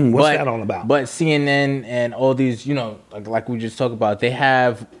what I mean? What's that all about? But CNN and all these, like we just talked about, they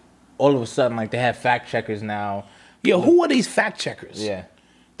have, all of a sudden, like they have fact checkers now. Yo, who are these fact checkers? Yeah.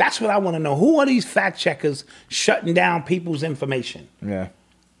 That's what I want to know. Who are these fact checkers shutting down people's information? Yeah.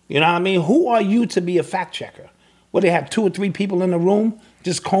 You know what I mean? Who are you to be a fact checker? Well, they have 2 or 3 people in the room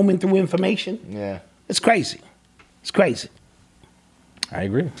just combing through information? Yeah. It's crazy. I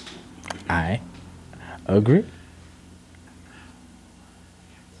agree. Oh,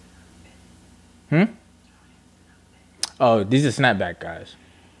 these are snapback guys.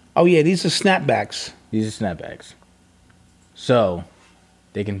 Oh, yeah, these are snapbacks. So,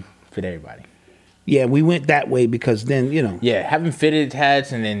 they can fit everybody. Yeah, we went that way because then, Yeah, having fitted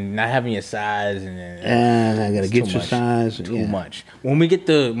hats and then not having your size and then I gotta get your size. Too much. When we get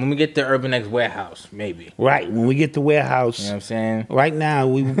the Urban X warehouse, maybe. Right. When we get the warehouse. You know what I'm saying? Right now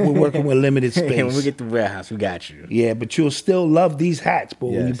we're working with limited space. When we get the warehouse, we got you. Yeah, but you'll still love these hats, but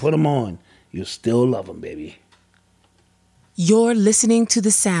when you Yes. put them on, you'll still love them, baby. You're listening to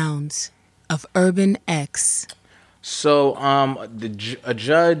the sounds of Urban X. So, a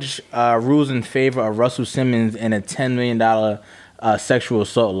judge rules in favor of Russell Simmons in a $10 million sexual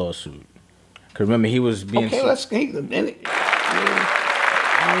assault lawsuit. Because remember, he was being... Okay, let's... I don't want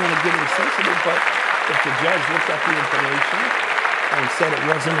to get insensitive, but if the judge looked at the information and said it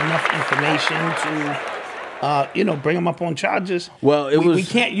wasn't enough information to, bring him up on charges... Well, we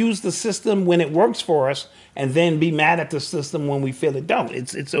can't use the system when it works for us and then be mad at the system when we feel it don't.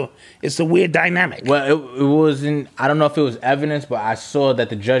 It's a weird dynamic. Well, it wasn't... I don't know if it was evidence, but I saw that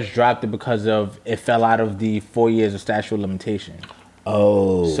the judge dropped it because of it fell out of the 4 years of statute of limitation.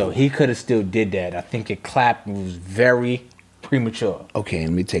 Oh. So he could have still did that. I think it clapped and was very premature. Okay,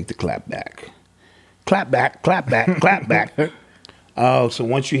 let me take the clap back. Clap back. Oh, so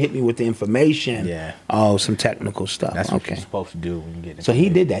once you hit me with the information, Yeah. Oh, some technical stuff. That's what okay. you're supposed to do when you get. So he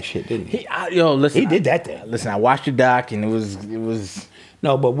did that shit, didn't he? Listen. He did that thing. Listen, I watched the doc and it was.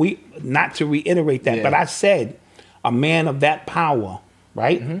 No, but not to reiterate that, Yeah. but I said a man of that power,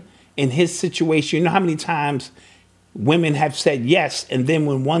 right? Mm-hmm. In his situation, you know how many times women have said yes, and then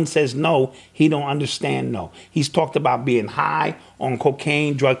when one says no, he don't understand no. He's talked about being high on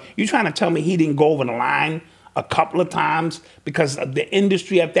cocaine, drug. You trying to tell me he didn't go over the line a couple of times because of the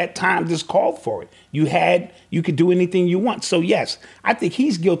industry at that time just called for it. You could do anything you want. So yes, I think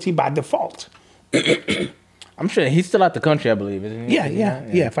he's guilty by default. I'm sure he's still out the country, I believe, isn't he? Yeah,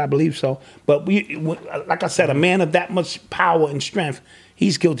 if I believe so. But like I said, a man of that much power and strength,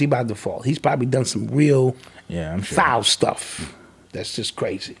 he's guilty by default. He's probably done some real I'm sure. foul stuff. That's just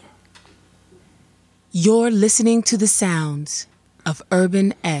crazy. You're listening to the sounds of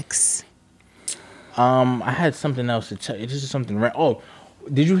Urban X. I had something else to tell you. This is something.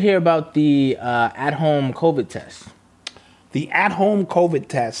 Did you hear about the at-home COVID test? The at-home COVID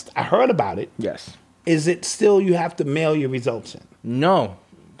test, I heard about it. Yes. Is it still you have to mail your results in? No.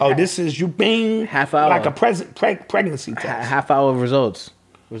 Oh, this is you bing Half hour. like a pregnancy test. Half hour results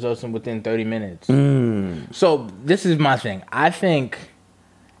in within 30 minutes. So this is my thing. I think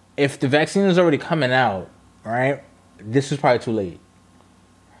if the vaccine is already coming out, right, this is probably too late.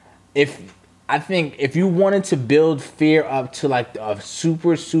 I think if you wanted to build fear up to like a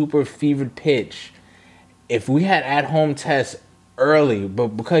super, super fevered pitch, if we had at-home tests early, but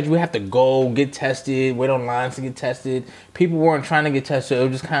because we have to go get tested, wait on lines to get tested, people weren't trying to get tested. It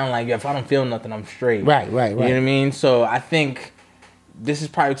was just kind of like, if I don't feel nothing, I'm straight. Right. You know what I mean? So I think this is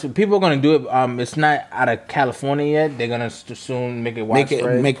probably too. People are going to do it. It's not out of California yet. They're going to soon make it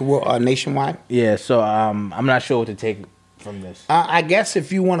widespread. Make it nationwide. Yeah. So I'm not sure what to take from this. I guess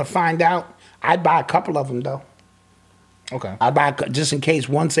if you want to find out, I'd buy a couple of them though. Okay. I'd buy just in case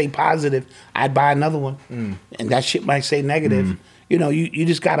one say positive. I'd buy another one, and that shit might say negative. You know, you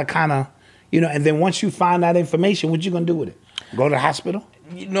just gotta kind of, and then once you find that information, what you gonna do with it? Go to the hospital?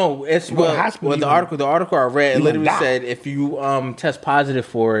 No, it's Go to the hospital. the article I read, it you literally gonna die. said if you test positive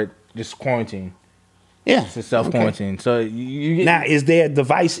for it, just quarantine. Yeah, It's self quarantine. So you get, Now, is there a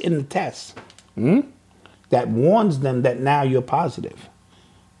device in the test that warns them that now you're positive?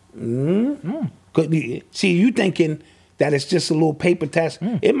 See, you thinking that it's just a little paper test.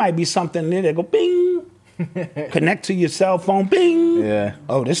 It might be something there that go bing, connect to your cell phone, bing. Yeah.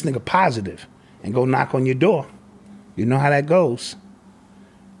 Oh, this nigga positive, and go knock on your door. You know how that goes.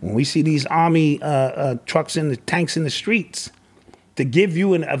 When we see these army trucks in the tanks in the streets to give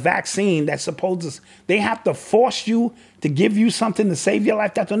you a vaccine that's supposed to, they have to force you to give you something to save your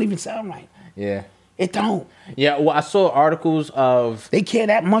life. That don't even sound right. Yeah. It don't. Yeah. Well, I saw articles of. They care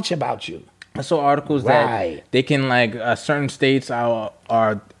that much about you. I saw articles Right. that they can like certain states are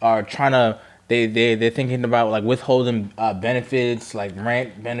trying to. They're thinking about like withholding benefits, like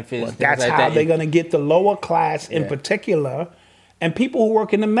rent benefits. Well, things that's like how that. they're gonna get the lower class in Yeah. particular, and people who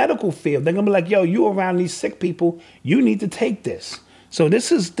work in the medical field. They're gonna be like, "Yo, you around these sick people, you need to take this." So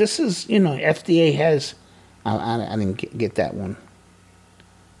this is FDA has. I didn't get that one.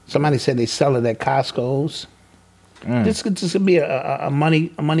 Somebody said they sell it at Costco's. This could be a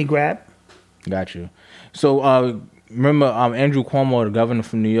money grab. Got you. So remember Andrew Cuomo, the governor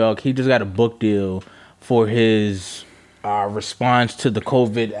from New York, he just got a book deal for his response to the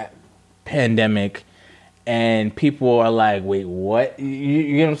COVID pandemic, and people are like, wait, what?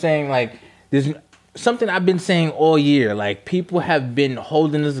 You know what I'm saying? Like, there's something I've been saying all year. Like, people have been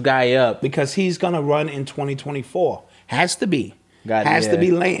holding this guy up. Because he's gonna run in 2024. Has to be. Got it, Has to yeah.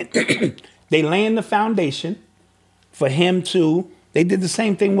 be laying. They laying the foundation for him to. They did the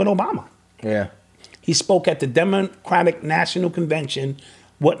same thing with Obama. Yeah. He spoke at the Democratic National Convention,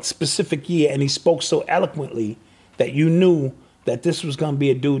 what specific year, and he spoke so eloquently that you knew that this was going to be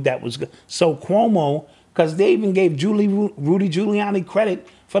a dude that was. So Cuomo, because they even gave Rudy Giuliani credit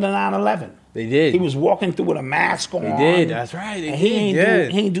for the 9/11. They did. He was walking through with a mask on. They did. That's right. They And he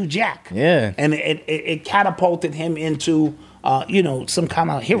did. ain't do jack. Yeah. And it catapulted him into some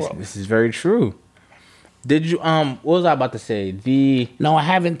kind of hero. This is very true. Did you what was I about to say? No, I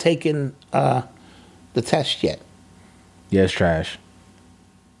haven't taken the test yet. Yeah, it's trash.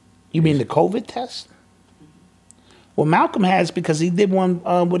 You mean the COVID test? Well, Malcolm has because he did one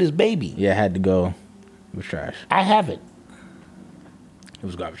with his baby. Yeah, I had to go. It was trash. I haven't. It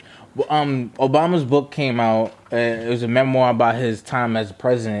was garbage. Well, Obama's book came out. It was a memoir about his time as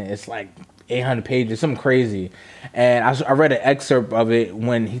president. It's like 800 pages, something crazy. And I read an excerpt of it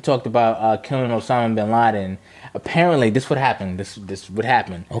when he talked about killing Osama bin Laden. Apparently, this would happen. This would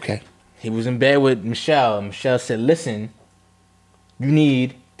happen. Okay. He was in bed with Michelle. And Michelle said, "Listen, you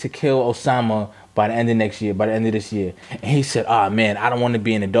need to kill Osama by the end of next year, by the end of this year. And he said, "Oh man, I don't want to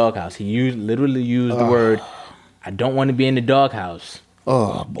be in the doghouse." He literally used the word, "I don't want to be in the doghouse."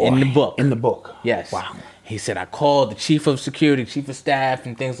 Oh boy. In the book. In the book. Yes. Wow. He said, "I called the chief of security, chief of staff,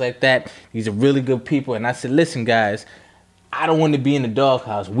 and things like that. These are really good people." And I said, "Listen, guys, I don't want to be in the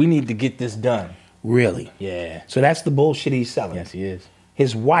doghouse. We need to get this done." Really? Yeah. So that's the bullshit he's selling. Yes, he is.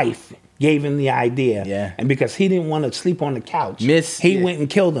 His wife gave him the idea. Yeah. And because he didn't want to sleep on the couch, he Yeah. went and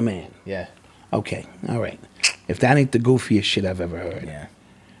killed the man. Yeah. Okay. All right. If that ain't the goofiest shit I've ever heard. Yeah.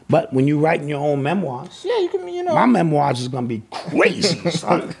 But when you writing your own memoirs, Yeah, you can, you know. my memoirs is gonna be crazy,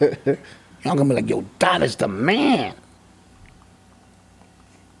 son. Y'all gonna be like, yo, that is the man.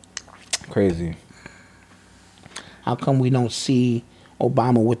 Crazy. How come we don't see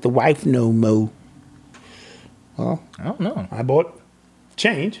Obama with the wife no more? Well, I don't know. I bought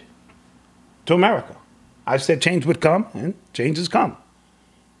change to America. I said change would come, and change has come.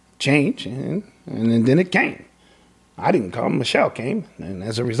 Change, and then it came. I didn't come, Michelle came, and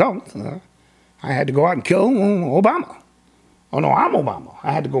as a result, I had to go out and kill Obama. Oh no, I'm Obama.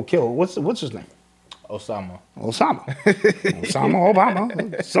 I had to go kill, what's his name? Osama. Osama. Osama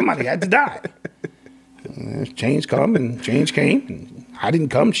Obama. Somebody had to die. Change come and change came. And I didn't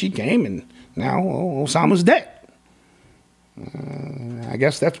come, she came, and now Osama's dead. I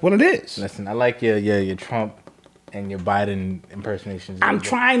guess that's what it is. Listen, I like your Trump and your Biden impersonations. I'm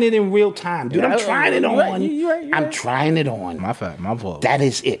trying it in real time, dude. I'm trying it on. You're right. I'm trying it on. My fault. That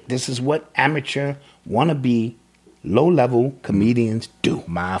is it. This is what amateur, wannabe, low-level comedians do.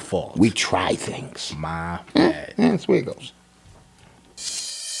 My fault. We try things. My bad. That's where it goes.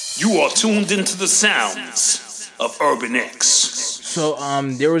 You are tuned into the sounds of Urban X. So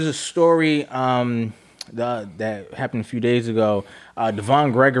there was a story that happened a few days ago.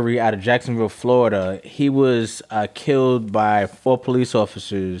 Devon Gregory out of Jacksonville, Florida, he was killed by 4 police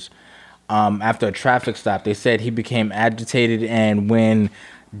officers after a traffic stop. They said he became agitated, and when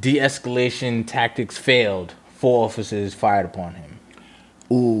de-escalation tactics failed, 4 officers fired upon him.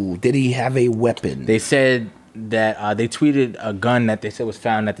 Ooh, did he have a weapon? They said that they tweeted a gun that they said was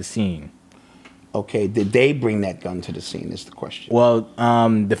found at the scene. Okay, did they bring that gun to the scene is the question. Well,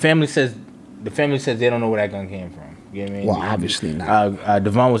 the family says they don't know where that gun came from. You know what I mean? Well, obviously not.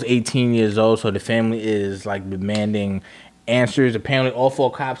 Devon was 18 years old, so the family is like demanding answers. Apparently, all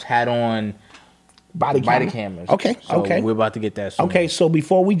 4 cops had on body cameras. Okay, so okay. We're about to get that soon. Okay, so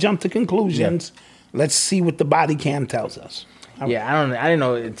before we jump to conclusions, let's see what the body cam tells us. Yeah, I didn't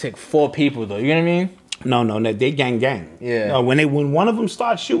know it'd take 4 people though. You know what I mean? No, they gang. Yeah. No, when one of them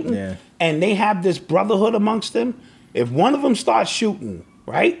starts shooting, and they have this brotherhood amongst them, if one of them starts shooting,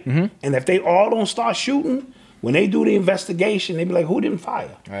 right, and if they all don't start shooting, when they do the investigation, they be like, "Who didn't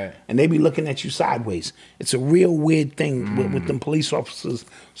fire?" Right. And they be looking at you sideways. It's a real weird thing with them police officers.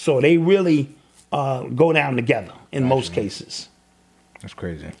 So they really go down together in most cases. That's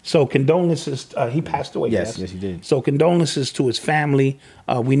crazy. So condolences. He passed away. Yes, he did. So condolences to his family.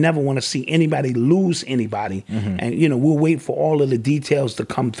 We never want to see anybody lose anybody, and we'll wait for all of the details to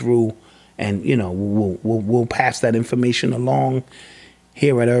come through, and we'll pass that information along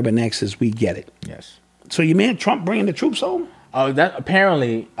here at Urban X as we get it. Yes. So you mean Trump bringing the troops home? That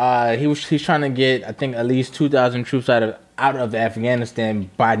apparently he's trying to get, I think, at least 2,000 troops out of Afghanistan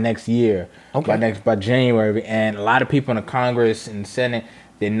by next year. Okay. By January, and a lot of people in the Congress and Senate,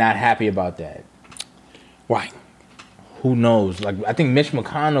 they're not happy about that. Why? Who knows? Like, I think Mitch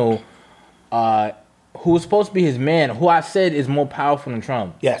McConnell, who was supposed to be his man, who I said is more powerful than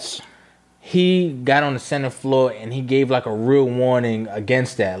Trump. Yes. He got on the Senate floor and he gave like a real warning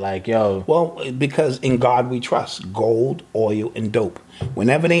against that. Like, yo. Well, because in God we trust. Gold, oil, and dope.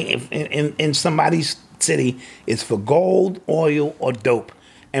 Whenever they in somebody's city, it's for gold, oil, or dope.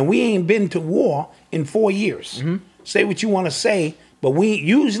 And we ain't been to war in 4 years. Say what you want to say, but we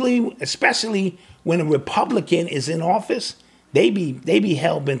usually, especially when a Republican is in office, they be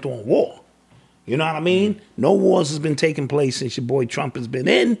hell bent on war. You know what I mean? No wars has been taking place since your boy Trump has been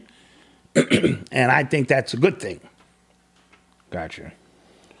in. And I think that's a good thing. Gotcha.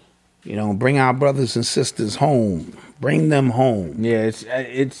 Bring our brothers and sisters home. Bring them home. Yeah,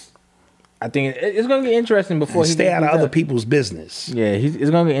 it's. I think it's gonna get interesting before he stay out of back. other people's business. Yeah,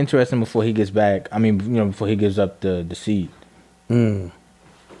 it's gonna get interesting before he gets back. I mean, before he gives up the seat. So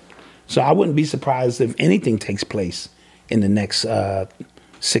I wouldn't be surprised if anything takes place in the next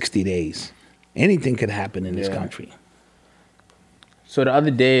 60 days. Anything could happen in this country. So the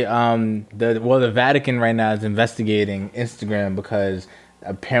other day, the Vatican right now is investigating Instagram because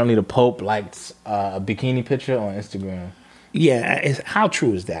apparently the Pope liked a bikini picture on Instagram. Yeah, how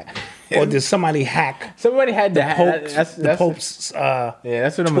true is that? Or did somebody hack Somebody had the to Pope's, the Pope's yeah,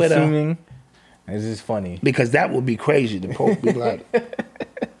 that's what Twitter? I'm assuming. It's just funny. Because that would be crazy. The Pope be like,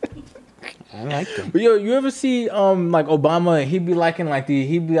 I like them. But yo, you ever see like Obama? He'd be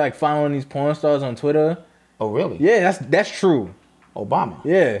like following these porn stars on Twitter. Oh, really? Yeah, that's true. Obama.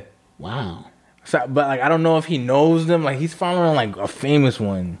 Yeah. Wow. So, but like I don't know if he knows them. Like he's following like a famous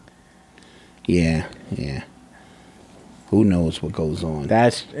one. Yeah. Who knows what goes on?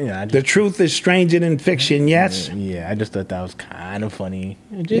 That's The truth is stranger than fiction. Yes. Yeah, I just thought that was kind of funny.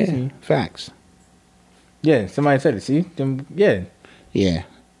 Yeah. Facts. Yeah, somebody said it. See, yeah. Yeah.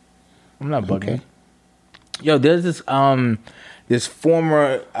 I'm not bugging. Okay. Yo, there's this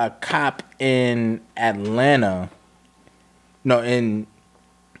former cop in Atlanta. In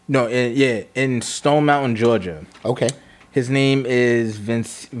Stone Mountain, Georgia. Okay. His name is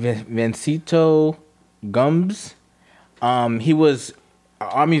Vincito Gumbs. He was an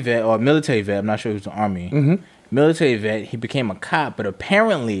army vet or a military vet. I'm not sure he was an army. Mm-hmm. Military vet. He became a cop, but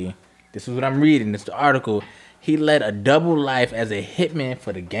apparently, this is what I'm reading. This is the article. He led a double life as a hitman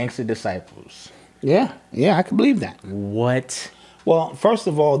for the Gangster Disciples. Yeah, I can believe that. What? Well, first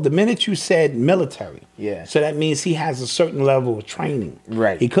of all, the minute you said military, Yeah. so that means he has a certain level of training.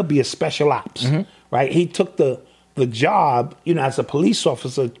 Right. He could be a special ops, right? He took the job, as a police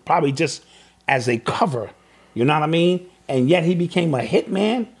officer, probably just as a cover, you know what I mean? And yet he became a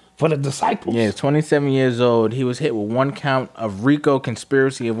hitman for the Disciples. Yeah, he's 27 years old. He was hit with one count of RICO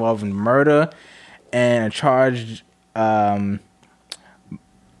conspiracy involving murder and a charge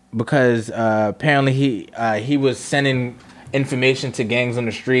because apparently he was sending information to gangs on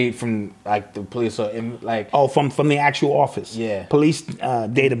the street from like the police or from the actual office. Yeah. Police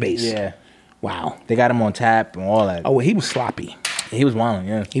database. Yeah. Wow. They got him on tap and all that. Oh, well, he was sloppy. He was wilding,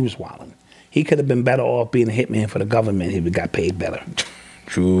 yeah. He was wilding. He could have been better off being a hitman for the government if he got paid better.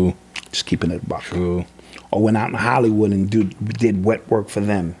 True. Just keeping it a buck. True. Or went out in Hollywood and did wet work for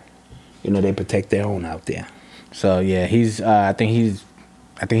them. They protect their own out there. So yeah, I think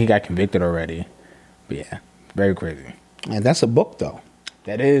he got convicted already. But yeah, very crazy. And that's a book though.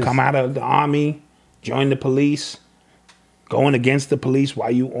 That is. Come out of the army, join the police, going against the police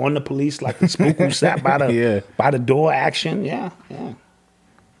while you on the police like the spook who sat by the door action. Yeah.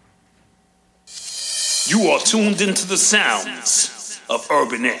 You are tuned into the sounds of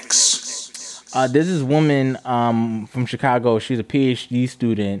Urban X. There's this woman from Chicago. She's a PhD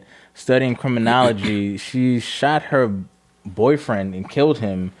student studying criminology. She shot her boyfriend and killed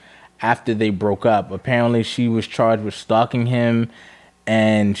him after they broke up. Apparently, she was charged with stalking him,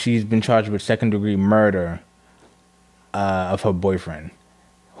 and she's been charged with second-degree murder of her boyfriend,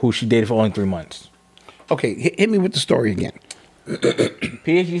 who she dated for only 3 months. Okay, hit me with the story again.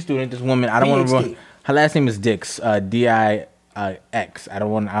 PhD student, this woman, I don't want to run. Her last name is Dix, D-I-X. I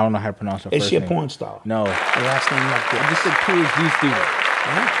don't know how to pronounce her first name. Is she a porn star? No. Her last name like I just said PhD student.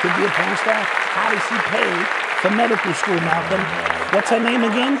 Could be a porn star. How does she pay for medical school, Malcolm? What's her name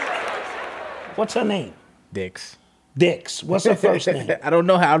again? What's her name? Dix. What's her first name? I don't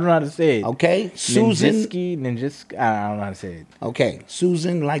know how to say it. Okay, Susan. Ninjiski. I don't know how to say it. Okay,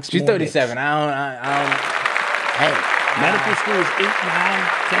 Susan likes. She's more 37. dicks. I don't. Hey, medical school is 8, 9,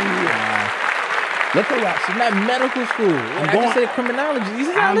 10 years. Look her up. She's not medical school. I just said criminology. She's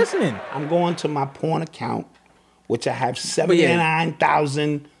not listening. I'm going to my porn account, which I have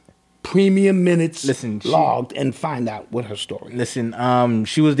 79,000 premium minutes logged, and find out what her story. Listen,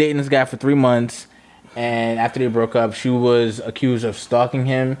 she was dating this guy for 3 months, and after they broke up, she was accused of stalking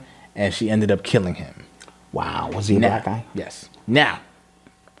him, and she ended up killing him. Wow, was he a black guy? Yes. Now,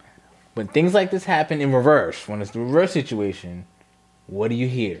 when things like this happen in reverse, when it's the reverse situation, what do you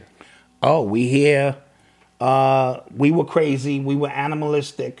hear? Oh, we hear we were crazy, we were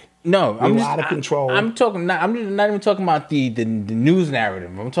animalistic. No, we were out of control. I'm not even talking about the news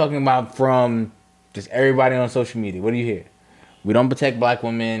narrative. I'm talking about from just everybody on social media. What do you hear? We don't protect black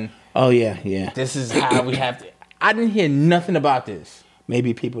women. Oh yeah. This is how we have to. I didn't hear nothing about this.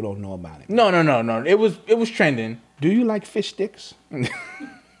 Maybe people don't know about it. No. It was trending. Do you like fish sticks?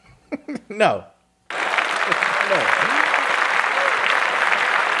 No.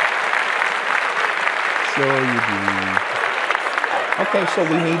 Sure you do. Okay, so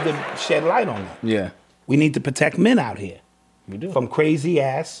we need to shed light on that. Yeah. We need to protect men out here. We do. From crazy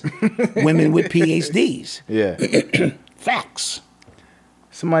ass women with PhDs. Yeah. Facts.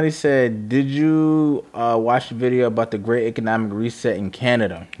 Somebody said, did you watch the video about the Great Economic Reset in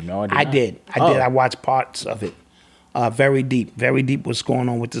Canada? No, I did. I watched parts of it. Very deep what's going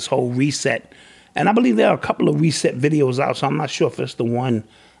on with this whole reset. And I believe there are a couple of reset videos out, so I'm not sure if it's the one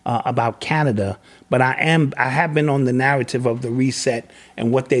about Canada, but I have been on the narrative of the reset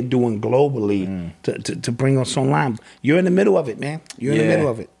and what they're doing globally to bring us online. You're in the middle of it, man. You're in the middle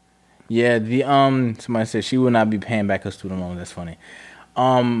of it. Yeah, somebody said she will not be paying back her student loan. That's funny.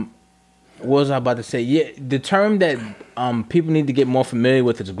 What was I about to say? Yeah, the term that people need to get more familiar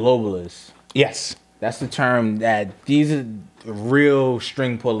with is globalist. Yes. That's the term that these are the real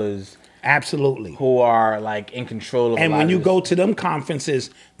string pullers. Absolutely. Who are like in control of and a lot when you of this. go to them conferences,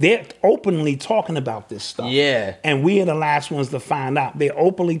 they're openly talking about this stuff. Yeah. And we are the last ones to find out. They're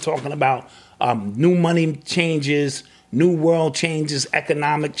openly talking about new money changes, new world changes,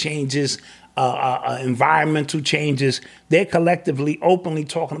 economic changes, environmental changes. They're collectively, openly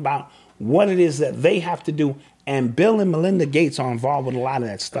talking about what it is that they have to do. And Bill and Melinda Gates are involved with a lot of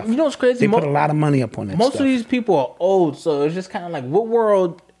that stuff. You know what's crazy? They put a lot of money up on that Most stuff. of these people are old, so it's just kind of like, what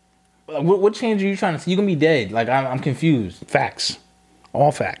world, like, what change are you trying to see? You're going to be dead. Like, I'm confused. Facts.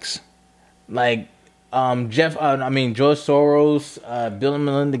 All facts. Like, George Soros, Bill and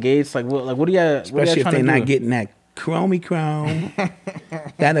Melinda Gates, like what do you Especially if they're not getting that chrome,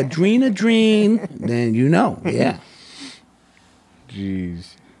 that adrenal, then you know, yeah.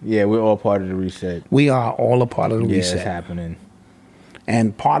 Jeez. Yeah, we're all part of the reset. We are all a part of the reset. Yeah, it's happening.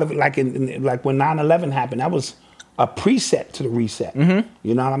 And part of it, like like when 9/11 happened, that was a preset to the reset. Mm-hmm.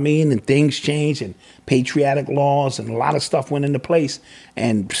 You know what I mean? And things changed, and patriotic laws, and a lot of stuff went into place.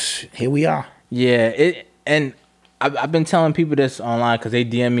 And here we are. Yeah, and I've been telling people this online because they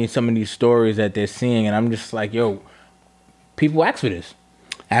DM me some of these stories that they're seeing, and I'm just like, yo, people asked for this.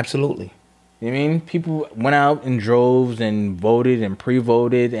 Absolutely. You know what I mean? People went out in droves and voted and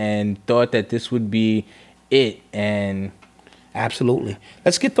pre-voted and thought that this would be it. And absolutely.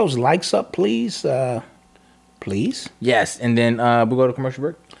 Let's get those likes up, please. Please. Yes, and then we'll go to commercial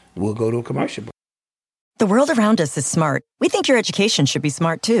break. We'll go to a commercial break. The world around us is smart. We think your education should be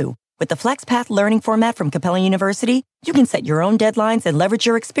smart too. With the FlexPath learning format from Capella University, you can set your own deadlines and leverage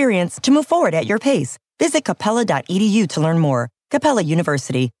your experience to move forward at your pace. Visit capella.edu to learn more. Capella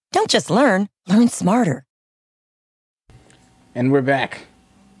University. Don't just learn smarter. And we're back.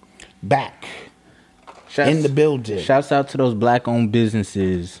 In the building. Shouts out to those black-owned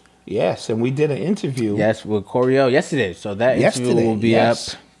businesses. Yes, and we did an interview. Yes, with Coriel yesterday. So that interview will be up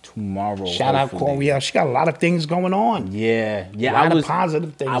tomorrow. Shout out Coriel. She got a lot of things going on. Yeah. A lot of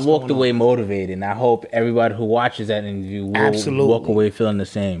positive things. I walked away motivated, and I hope everybody who watches that interview will walk away feeling the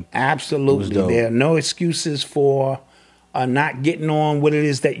same. Absolutely. There are no excuses for not getting on what it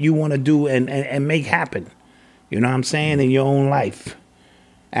is that you want to do and make happen. You know what I'm saying? In your own life.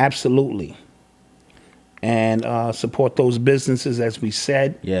 Absolutely. And support those businesses, as we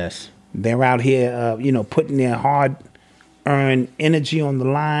said. Yes. They're out here, putting their hard-earned energy on the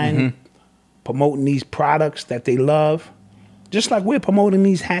line, promoting these products that they love, just like we're promoting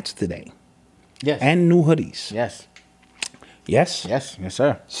these hats today. Yes. And new hoodies. Yes. Yes? Yes,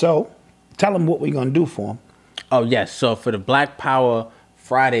 sir. So, tell them what we're going to do for them. Oh, yes. So, for the Black Power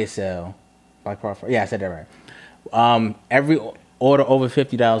Friday sale, I said that right. Every order over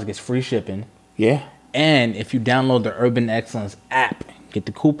 $50 gets free shipping. Yeah. And if you download the Urban Excellence app, get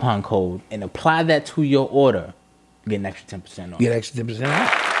the coupon code, and apply that to your order, you get an extra 10% off. Get extra 10%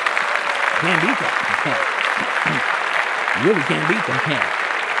 off. Can't beat that. You really can't beat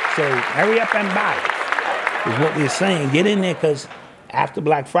that. So hurry up and buy it, is what we're saying. Get in there, because after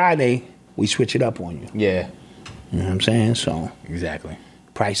Black Friday, we switch it up on you. Yeah. You know what I'm saying? So exactly.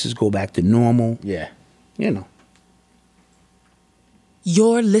 Prices go back to normal. Yeah. You know.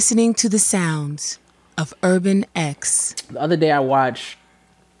 You're listening to the sounds of Urban X. The other day I watched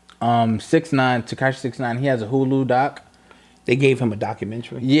 6ix9ine, Tekashi 6ix9ine. He has a Hulu doc. They gave him a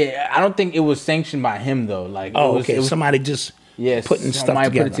documentary? Yeah, I don't think it was sanctioned by him though. Like, it was somebody just putting stuff together.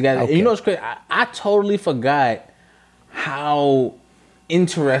 Put it together. Okay. And you know what's crazy? I totally forgot how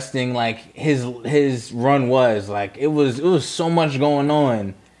interesting like his run was. Like it was so much going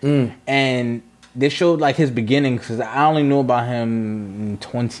on, and they showed like his beginnings, because I only knew about him in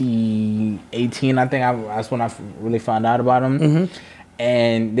 2018. I think that's when I really found out about him.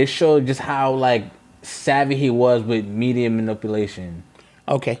 And they showed just how like savvy he was with media manipulation.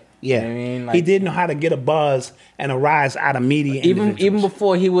 Okay, yeah. You know what I mean? Like, he did know how to get a buzz and a rise out of media. Even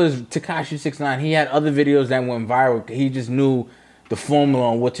before he was Tekashi 6ix9ine, he had other videos that went viral. He just knew the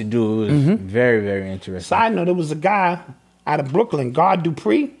formula on what to do. It was very, very interesting. Side note, there was a guy out of Brooklyn, God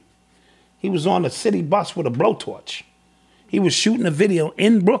Dupree. He was on a city bus with a blowtorch. He was shooting a video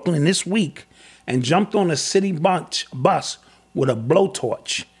in Brooklyn this week and jumped on a city bus with a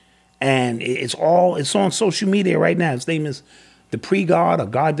blowtorch. And it's on social media right now. His name is Dupree God or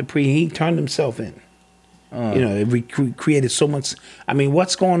God Dupree. He turned himself in. You know, it created so much. I mean,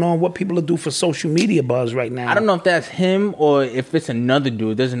 what's going on? What people do for social media buzz right now? I don't know if that's him or if it's another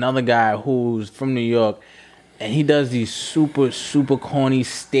dude. There's another guy who's from New York, and he does these super, super corny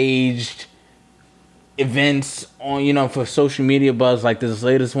staged events on, you know, for social media buzz. Like this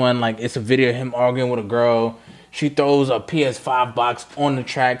latest one, like it's a video of him arguing with a girl. She throws a PS5 box on the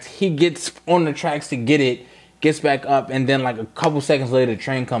tracks. He gets on the tracks to get it, gets back up, and then like a couple seconds later, the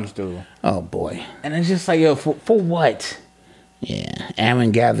train comes through. Oh boy! And it's just like, yo, for what? Yeah,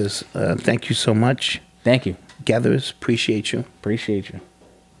 Aaron Gathers, thank you so much. Thank you, Gathers. Appreciate you. Appreciate you.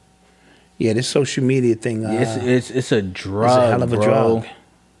 Yeah, this social media thing. It's a drug. It's a hell of a bro. drug.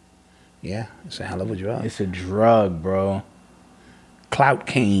 Yeah, it's a hell of a drug. It's a drug, bro. Clout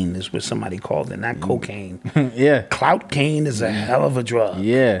cane is what somebody called it, not cocaine. Yeah. Clout cane is a hell of a drug.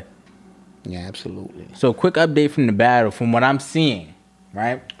 Yeah. Yeah, absolutely. So, quick update from the battle. From what I'm seeing,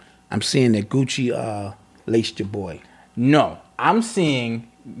 right? I'm seeing that Gucci laced your boy. No, I'm seeing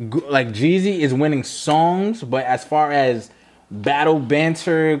like Jeezy is winning songs, but as far as battle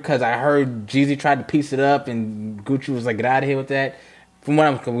banter, because I heard Jeezy tried to piece it up and Gucci was like, get out of here with that. From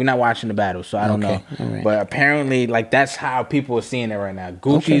what we're not watching the battle, so I don't know. Right. But apparently, like that's how people are seeing it right now.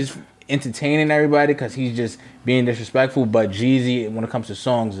 Gucci's entertaining everybody because he's just being disrespectful, but Jeezy, when it comes to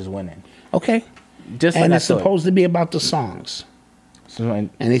songs, is winning. Okay. Just and like it's supposed to be about the songs. And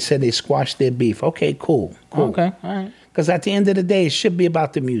they said they squashed their beef. Okay, cool. Okay, all right. Because at the end of the day, it should be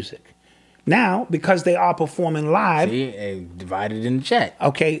about the music. Now, because they are performing live. See, divided in the chat.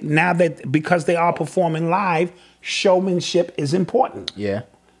 Okay, now that because they are performing live, showmanship is important. Yeah.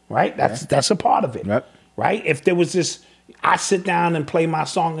 Right? That's a part of it. Yep. Right? If there was this, I sit down and play my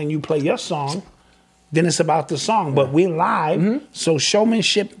song and you play your song, then it's about the song. But we're live, so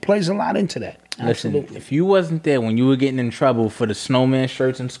showmanship plays a lot into that. Listen, Absolutely. if you wasn't there when you were getting in trouble for the snowman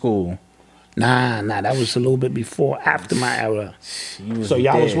shirts in school. Nah, that was a little bit after my era. So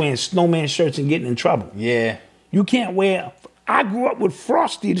y'all was wearing snowman shirts and getting in trouble. Yeah. You can't wear. I grew up with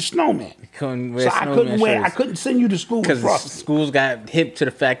Frosty the Snowman. Couldn't wear I couldn't send you to school with because Frosty. schools got hip to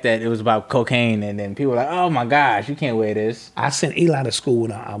the fact that it was about cocaine, and then people were like, "Oh my gosh, you can't wear this." I sent Eli to school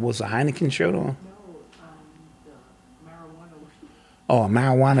with a Heineken shirt on. Oh, a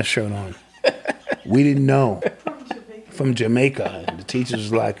marijuana shirt on. We didn't know. From Jamaica. And the teacher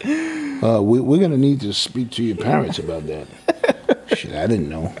was like, we're going to need to speak to your parents about that. Shit, I didn't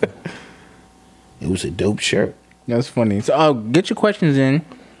know. It was a dope shirt. That's funny. So, get your questions in.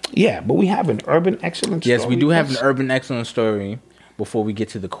 Yeah, but we have an urban excellence story. Yes, we do have an urban excellence story before we get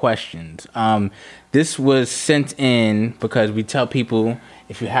to the questions. This was sent in because we tell people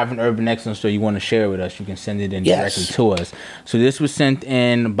if you have an urban excellence story you want to share with us, you can send it in directly to us. So this was sent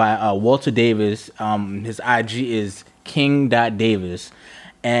in by Walter Davis. His IG is king.davis.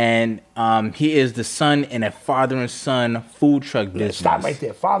 And he is the son in a father and son food truck business. Stop right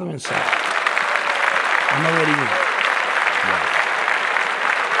there. Father and son. I know what he is.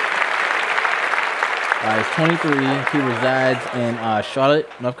 He's 23. He resides in Charlotte,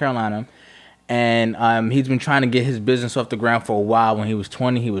 North Carolina. And he's been trying to get his business off the ground for a while. When he was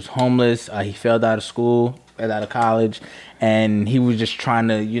 20, he was homeless. He failed out of school, failed out of college. And he was just trying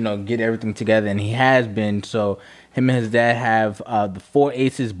to, get everything together. And he has been. So him and his dad have the 4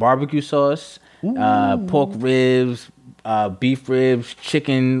 Aces barbecue sauce, pork ribs, beef ribs,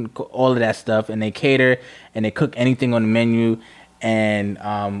 chicken, all of that stuff. And they cater and they cook anything on the menu. And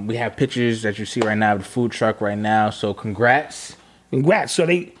we have pictures that you see right now of the food truck right now. So congrats. So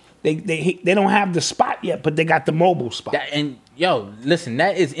they don't have the spot yet, but they got the mobile spot. Listen,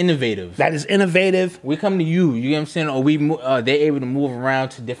 that is innovative. That is innovative. We come to you know what I'm saying? Or they're able to move around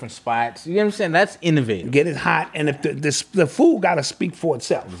to different spots. You know what I'm saying? That's innovative. Get it hot. And if the food got to speak for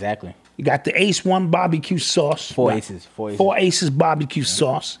itself. Exactly. You got the Ace 1 barbecue sauce. 4 Aces. 4 Aces barbecue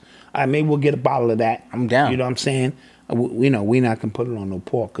sauce. All right, maybe we'll get a bottle of that. I'm down. You know what I'm saying? We not going to put it on no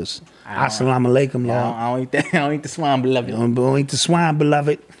pork because assalamu alaikum, Lord. I don't eat that. I don't eat the swine, beloved. I don't eat the swine,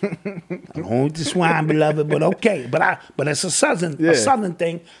 beloved. I don't eat the swine, beloved, but okay. But it's a southern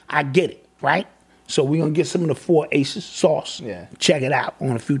thing. I get it, right? So we're going to get some of the 4 Aces sauce. Yeah. Check it out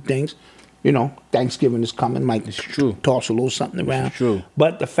on a few things. Thanksgiving is coming. Might toss a little something around. It's true.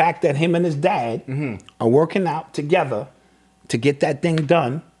 But the fact that him and his dad are working out together to get that thing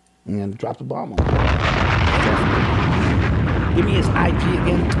done, I'm going to drop the bomb on him. Give me his IG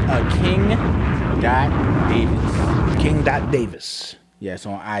again. King.Davis. King.Davis. Yes,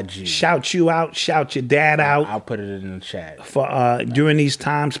 on IG. Shout you out. Shout your dad out. I'll put it in the chat. For during these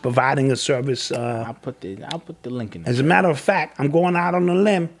times, providing a service. I'll put the link in there. As a matter of fact, I'm going out on a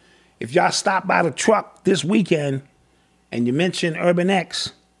limb. If y'all stop by the truck this weekend and you mention Urban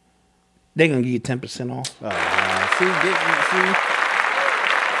X, They're gonna give you 10% off. Oh, see.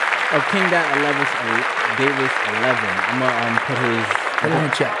 Oh, King got 11. Davis 11. I'm gonna put his. Put it in the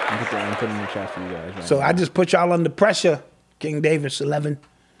chat. I'm putting in the chat for you guys. Right So now. I just put y'all under pressure. King Davis 11.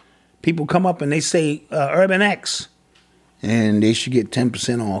 People come up and they say Urban X, and they should get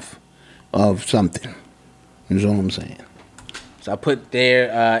 10% off of something. That's all I'm saying. So I put their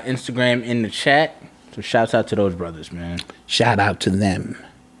Instagram in the chat. So shouts out to those brothers, man. Shout out to them.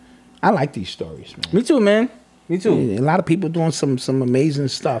 I like these stories, man. Me too, man. Me too. A lot of people doing some amazing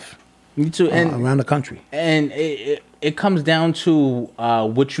stuff. Me too. And around the country. And it comes down to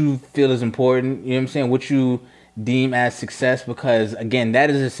what you feel is important. You know what I'm saying? What you deem as success, because again, that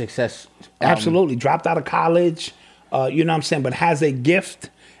is a success. Absolutely. Dropped out of college, you know what I'm saying, but has a gift,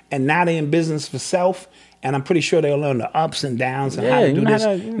 and now they're in business for self, and I'm pretty sure they'll learn the ups and downs and how to do this.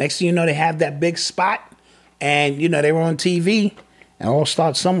 Next thing you know, they have that big spot, and, you know, they were on TV, and all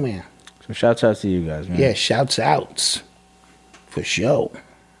start somewhere. So shouts out to you guys, man. Yeah, shouts outs. For sure.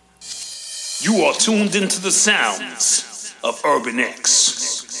 You are tuned into the sounds of Urban X.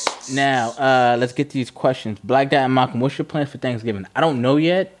 Now, let's get these questions. Black Dad and Malcolm, what's your plans for Thanksgiving? I don't know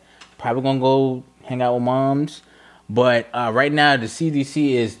yet. Probably gonna go hang out with moms. But right now, the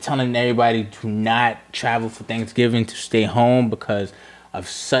CDC is telling everybody to not travel for Thanksgiving, to stay home because of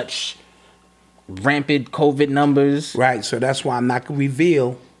such rampant COVID numbers. Right, so that's why I'm not gonna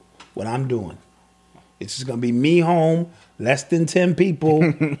reveal what I'm doing. It's just gonna be me home, less than 10 people,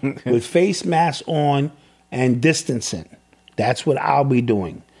 with face masks on and distancing. That's what I'll be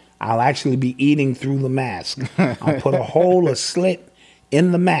doing. I'll actually be eating through the mask. I'll put a hole, a slit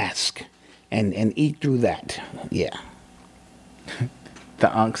in the mask and eat through that. Yeah. The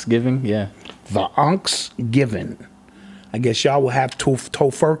Unksgiving, yeah. The Unksgiving. I guess y'all will have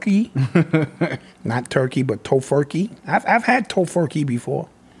tofurkey. Not turkey, but tofurkey. I've had tofurkey before.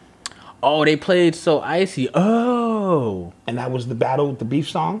 Oh, they played So Icy. Oh. And that was the battle with the beef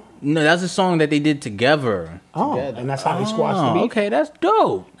song? No, that's a song that they did together. Oh, and that's how they squashed the beef? Okay, that's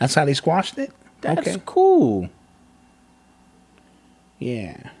dope. That's how they squashed it? That's cool.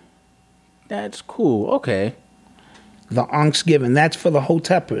 Yeah. That's cool. Okay. The Unksgiving. That's for the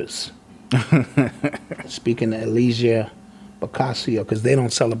Hoteppers. Speaking of Elysia Bacasio, because they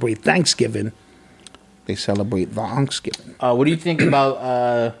don't celebrate Thanksgiving. They celebrate the Unksgiving. What do you think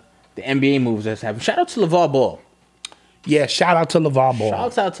about the NBA moves that's happening? Shout out to LeVar Ball. Yeah, shout out to LeVar Ball.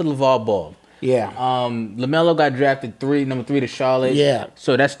 Shout out to LeVar Ball. Yeah. LaMelo got drafted number 3 to Charlotte. Yeah.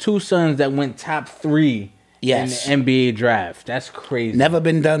 So that's 2 sons that went top 3 yes. in the NBA draft. That's crazy. Never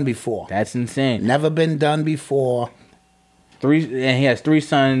been done before. That's insane. Never been done before. 3, and he has 3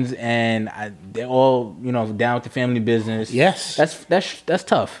 sons, and they're all, you know, down with the family business. Yes. That's tough. That's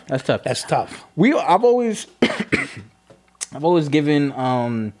tough. That's tough. I've always given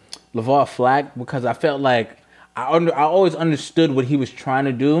LeVar flack because I felt like I always understood what he was trying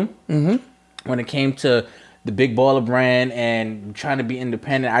to do when it came to the Big Baller brand and trying to be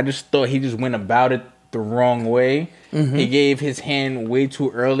independent. I just thought he just went about it the wrong way. He gave his hand way too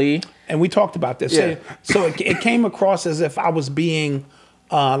early. And we talked about this. Yeah. So it came across as if I was being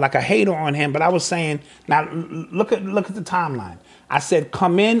like a hater on him, but I was saying, now look at the timeline. I said,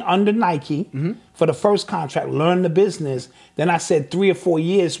 come in under Nike for the first contract, learn the business. Then I said 3 or 4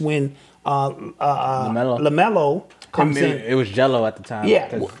 years when LaMelo comes in. It was Jello at the time.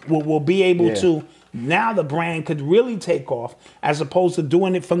 Yeah, we'll be able to. Now the brand could really take off as opposed to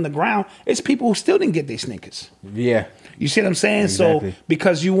doing it from the ground. It's people who still didn't get their sneakers. Yeah. You see what I'm saying? Exactly. So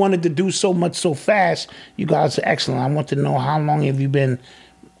because you wanted to do so much so fast, you guys are excellent. I want to know, how long have you been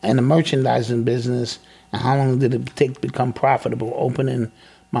in the merchandising business and how long did it take to become profitable opening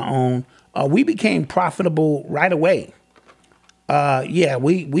my own? We became profitable right away.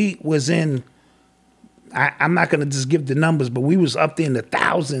 We was in, I'm not going to just give the numbers, but we was up there in the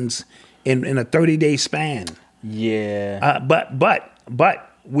thousands in a 30-day span. Yeah. But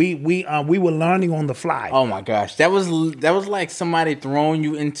we were learning on the fly. Oh my gosh, that was like somebody throwing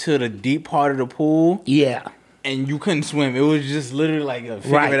you into the deep part of the pool. Yeah. And you couldn't swim. It was just literally like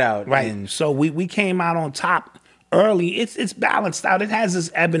figure it out. Right. And so we came out on top early. It's balanced out. It has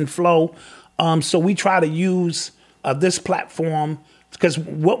this ebb and flow. So we try to use this platform, because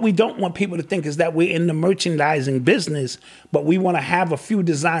what we don't want people to think is that we're in the merchandising business, but we want to have a few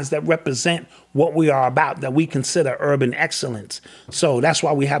designs that represent what we are about, that we consider urban excellence. So that's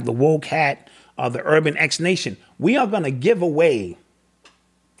why we have the woke hat, the Urban X Nation. We are going to give away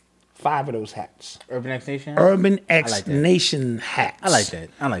 5 of those hats. Urban X Nation? Urban X Nation hats. I like that.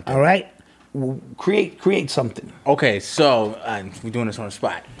 All right? Create something. Okay, so we're doing this on the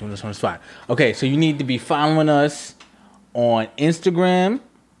spot. Okay, so you need to be following us on Instagram,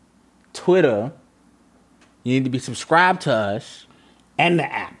 Twitter. You need to be subscribed to us. And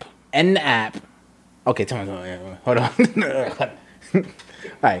the app. Okay, tell me. Hold on. All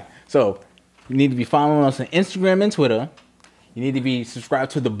right. So you need to be following us on Instagram and Twitter. You need to be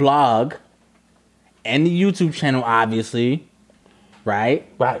subscribed to the blog and the YouTube channel, obviously. Right.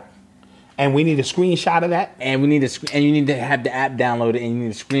 And we need a screenshot of that. And you need to have the app downloaded, and you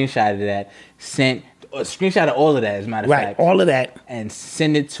need a screenshot of that. A screenshot of all of that, as a matter of fact. Right, all of that. And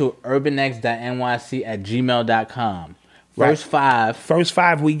send it to urbanx.nyc@gmail.com. First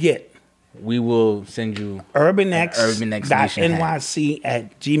five we get, we will send you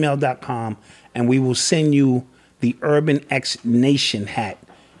urbanx.nyc@gmail.com, and we will send you the Urban X Nation hat,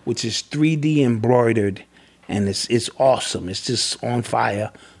 which is 3D embroidered, and it's awesome. It's just on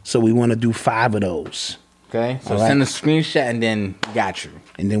fire. So we want to do 5 of those. Okay, so send a screenshot, and then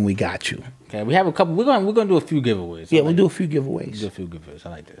we got you. Okay, we have a couple. We're gonna do a few giveaways. Yeah, we'll do a few giveaways. I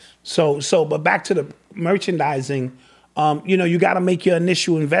like this. So, but back to the merchandising. You got to make your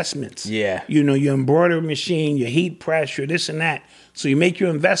initial investments. Yeah. Your embroidery machine, your heat press, your this and that. So you make your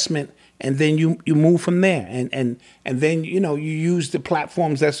investment, and then you move from there, and then you use the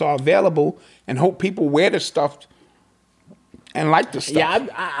platforms that's all available, and hope people wear the stuff and like the stuff. Yeah,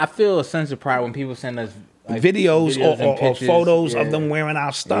 I feel a sense of pride when people send us videos or photos of yeah. them wearing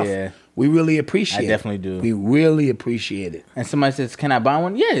our stuff. Yeah. We really appreciate it. I definitely do. We really appreciate it. And somebody says, "Can I buy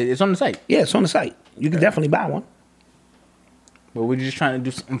one?" Yeah, it's on the site. Yeah, it's on the site. You can definitely buy one. But we're just trying to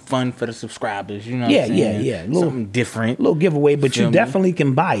do something fun for the subscribers. You know Yeah, what I'm saying? yeah. Something different. Little giveaway, but you definitely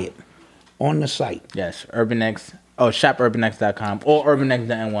can buy it on the site. Yes, UrbanX. Oh, shop urbanx.com or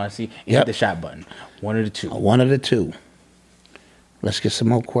urbanx.nyc. Hit the shop button. One of the two. Let's get some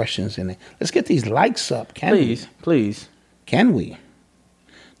more questions in there. Let's get these likes up. Please. Can we?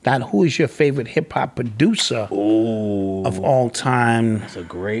 Who is your favorite hip hop producer of all time? That's a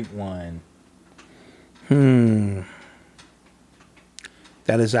great one.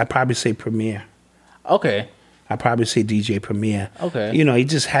 That is, I'd probably say Premier. Okay. I'd probably say DJ Premier. Okay. He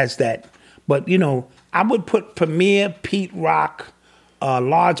just has that. But, I would put Premier, Pete Rock,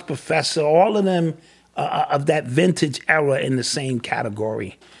 Large Professor, all of them of that vintage era in the same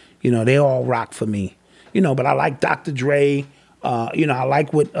category. They all rock for me. But I like Dr. Dre. I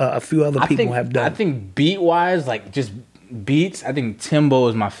like what a few other people have done. I think beat-wise, like just beats, I think Timbo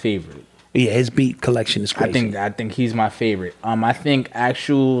is my favorite. Yeah, his beat collection is crazy. I think he's my favorite. I think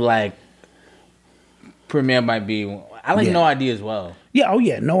actual Premier might be. I like No ID as well.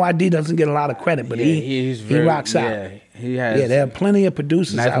 Yeah, No ID doesn't get a lot of credit, but he rocks out. Yeah, he has. Yeah, there are plenty of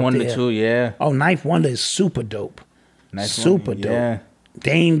producers out there. Knife Wonder too. Yeah. Oh, Knife Wonder is super dope. Super dope. Yeah.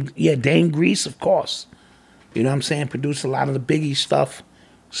 Dame Grease, of course. You know what I'm saying? Produce a lot of the Biggie stuff.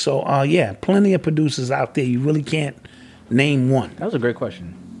 So plenty of producers out there. You really can't name one. That was a great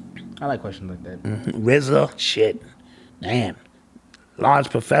question. I like questions like that. RZA, shit. Damn.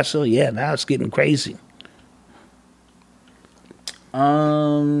 Large Professor, now it's getting crazy.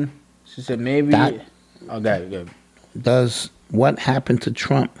 She said maybe. Good. Does what happened to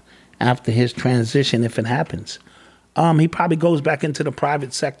Trump after his transition, if it happens? He probably goes back into the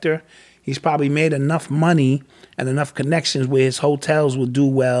private sector. He's probably made enough money and enough connections where his hotels will do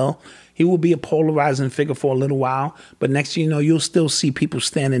well. He will be a polarizing figure for a little while, but next thing you know, you'll still see people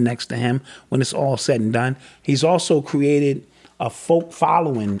standing next to him when it's all said and done. He's also created a folk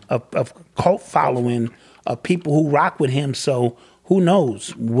following, a cult following of people who rock with him, so who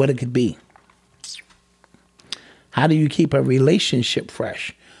knows what it could be. How do you keep a relationship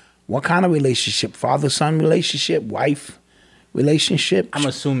fresh? What kind of relationship? Father-son relationship? Wife relationship? I'm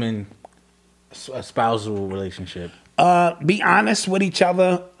assuming a spousal relationship. Be honest with each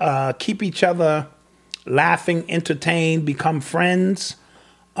other. Keep each other laughing, entertained, become friends.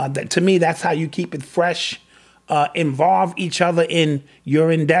 To me, that's how you keep it fresh. Involve each other in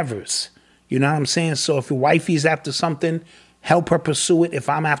your endeavors. You know what I'm saying? So if your wifey's after something, help her pursue it. If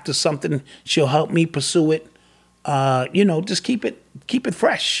I'm after something, she'll help me pursue it. Just keep it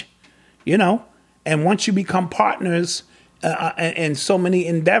fresh. And once you become partners in so many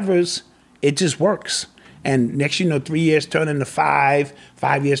endeavors, it just works. And next, 3 years turn into 5,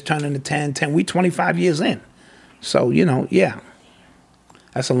 5 years turn into 10. We 25 years in. So,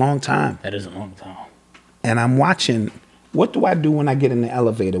 that's a long time. That is a long time. And I'm watching, what do I do when I get in the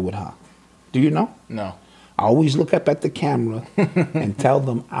elevator with her? Do you know? No. I always look up at the camera and tell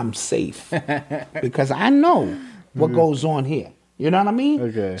them I'm safe. Because I know what goes on here. You know what I mean?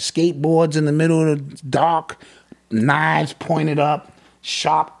 Okay. Skateboards in the middle of the dark, knives pointed up,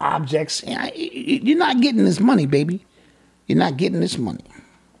 sharp objects. You're not getting this money, baby. You're not getting this money.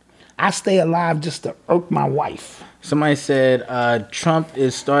 I stay alive just to irk my wife. Somebody said Trump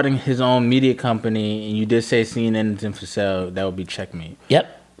is starting his own media company, and you did say CNN is in for sale. That would be Checkmate.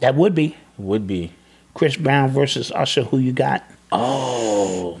 Yep, that would be. Would be. Chris Brown versus Usher. Who you got?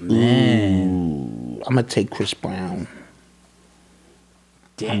 Oh, man. Ooh, I'm going to take Chris Brown.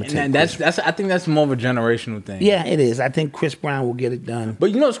 Damn, and that's I think that's more of a generational thing. Yeah, it is. I think Chris Brown will get it done.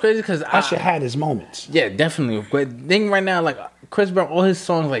 But you know what's crazy? Because Usher had his moments. Yeah, definitely. But thing right now, like Chris Brown, all his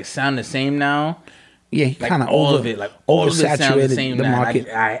songs like sound the same now. Yeah, he like, kind of all of it, like all of it sounds the same the now. market.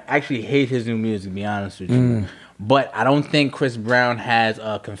 I actually hate his new music, to be honest with you. But I don't think Chris Brown has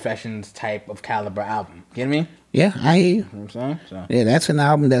a Confessions type of caliber album. Get me? Yeah, I hear you. You know what I'm saying? So. Yeah, that's an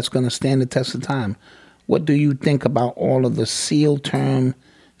album that's going to stand the test of time. What do you think about all of the SEAL term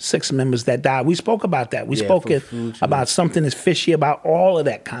 6 members that died? We spoke about that. We spoke about something that's fishy about all of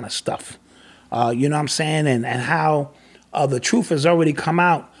that kind of stuff. You know what I'm saying? And how the truth has already come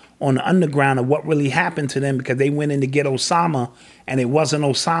out on the underground of what really happened to them because they went in to get Osama and it wasn't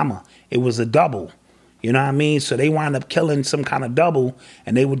Osama. It was a double. You know what I mean? So they wound up killing some kind of double,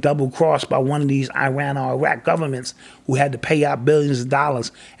 and they were double crossed by one of these Iran or Iraq governments who had to pay out billions of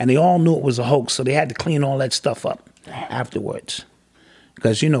dollars, and they all knew it was a hoax, so they had to clean all that stuff up afterwards.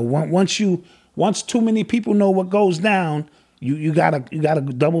 Because, you know, once too many people know what goes down, you gotta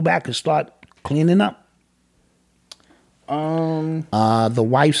double back and start cleaning up. The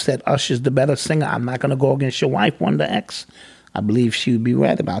wife said Usher's the better singer. I'm not gonna go against your wife, Wonder X. I believe she would be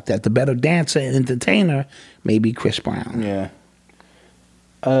right about that. The better dancer and entertainer may be Chris Brown. Yeah.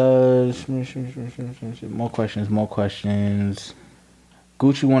 More questions.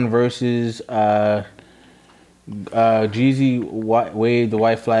 Gucci won versus Jeezy waved the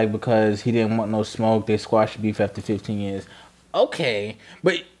white flag because he didn't want no smoke. They squashed beef after 15 years. Okay.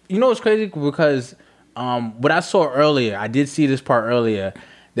 But you know what's crazy? Because what I saw earlier, I did see this part earlier,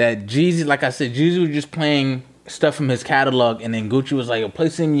 that Jeezy, like I said, Jeezy was just playing stuff from his catalog, and then Gucci was like, play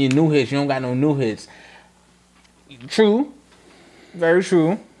some of your new hits. You don't got no new hits. True. Very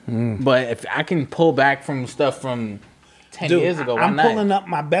true. But if I can pull back from stuff from 10 years ago, why not? I'm pulling up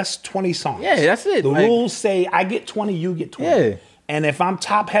my best 20 songs. Yeah, that's it. The rules say I get 20, you get 20. Yeah. And if I'm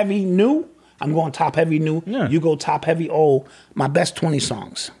top heavy new, I'm going top heavy new. Yeah. You go top heavy old. My best 20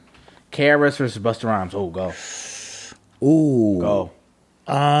 songs. KRS versus Busta Rhymes. Oh, go. Ooh. Go.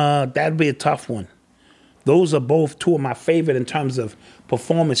 That'd be a tough one. Those are both two of my favorite in terms of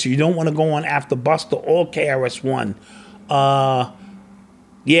performance. You don't want to go on after Busta or KRS-One.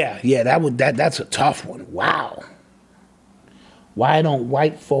 That's a tough one. Wow. Why don't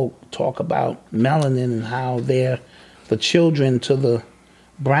white folk talk about melanin and how they're the children to the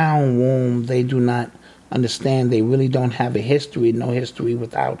brown womb? They do not understand. They really don't have a history, no history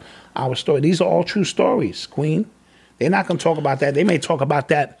without our story. These are all true stories, Queen. They're not going to talk about that. They may talk about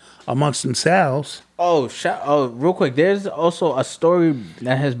that amongst themselves. Oh, real quick. There's also a story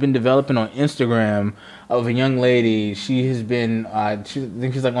that has been developing on Instagram of a young lady. She has been, I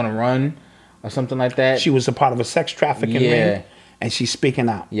think she's like on a run or something like that. She was a part of a sex trafficking ring, and she's speaking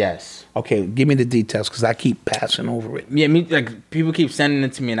out. Yes. Okay, give me the details because I keep passing over it. Yeah, people keep sending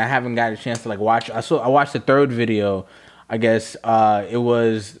it to me, and I haven't got a chance to watch. I watched the third video. I guess it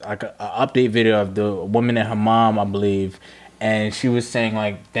was like an update video of the woman and her mom, I believe. And she was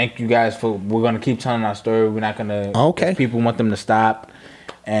saying, thank you guys we're going to keep telling our story. We're not going to, okay. People want them to stop.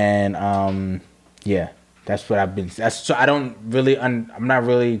 And, that's what I've been, so I don't really, I'm not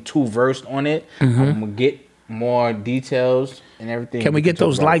really too versed on it. I'm going to get more details and everything. Can we get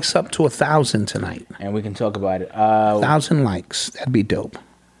those likes up to 1,000 tonight? And we can talk about it. 1,000 likes. That'd be dope.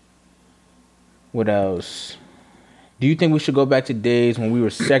 What else? Do you think we should go back to days when we were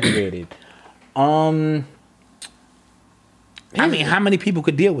segregated? I mean, how many people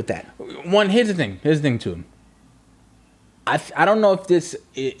could deal with that? Here's the thing too. I don't know if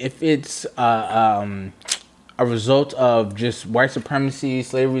it's a result of just white supremacy,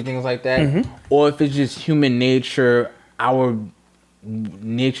 slavery, things like that, or if it's just human nature, our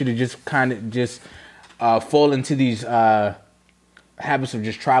nature to just kind of just fall into these habits of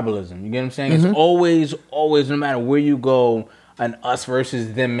just tribalism. You get what I'm saying? It's always, no matter where you go, an us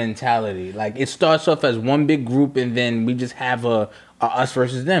versus them mentality. It starts off as one big group, and then we just have a us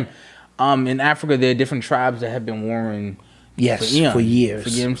versus them. In Africa, there are different tribes that have been warring. Yes, for years.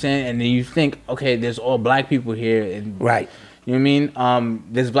 You know what I'm saying? And then you think, okay, there's all black people here. And, right. You know what I mean?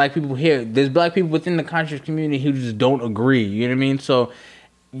 There's black people here. There's black people within the conscious community who just don't agree. You know what I mean? So,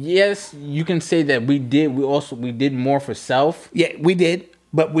 yes, you can say that we did more for self. Yeah, we did,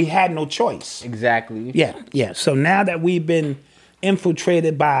 but we had no choice. Exactly. Yeah. So now that we've been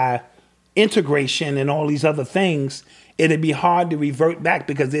infiltrated by integration and all these other things, it'd be hard to revert back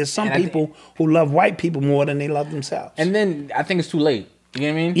because there's some people who love white people more than they love themselves. And then I think it's too late. You know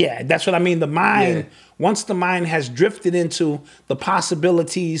what I mean? Yeah, that's what I mean. The mind, once the mind has drifted into the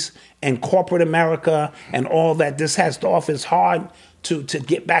possibilities and corporate America and all that this has to offer, it's hard to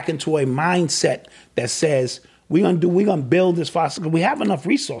get back into a mindset that says we're gonna build this fossil. We have enough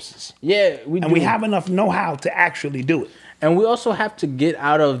resources. Yeah, we do. And we have enough know-how to actually do it. And we also have to get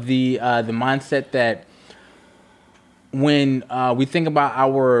out of the mindset that when we think about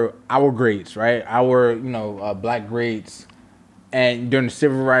our greats, right? Our black greats, and during the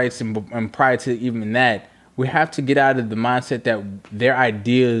civil rights and prior to even that, we have to get out of the mindset that their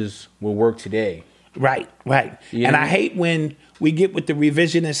ideas will work today. Right. You And know? I hate when we get with the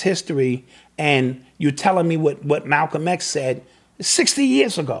revisionist history and you're telling me what Malcolm X said 60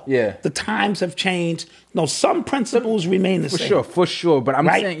 years ago. Yeah. The times have changed. No, some principles remain the same. For sure. But I'm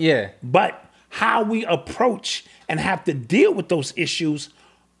saying, yeah. But how we approach and have to deal with those issues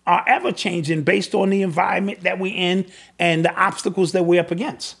are ever changing based on the environment that we're in and the obstacles that we're up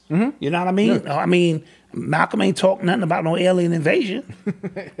against. Mm-hmm. You know what I mean? Yeah. I mean, Malcolm ain't talking nothing about no alien invasion.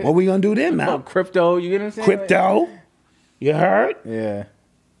 What we gonna do then, Malcolm? Crypto, you get what I'm saying? Crypto, you heard? Yeah,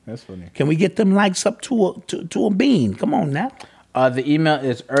 that's funny. Can we get them likes up to a bean? Come on now. The email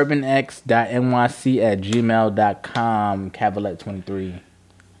is urbanx.nyc@gmail.com, Cavalet23.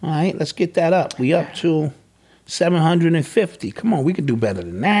 All right, let's get that up. We up to 750. Come on, we can do better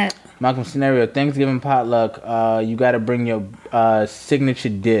than that. Malcolm Scenario, Thanksgiving potluck. You got to bring your signature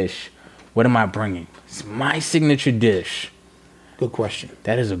dish. What am I bringing? It's my signature dish. Good question.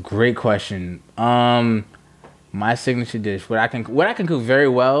 That is a great question. My signature dish. What I can cook very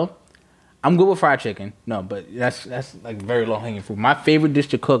well. I'm good with fried chicken. No, but that's like very low hanging fruit. My favorite dish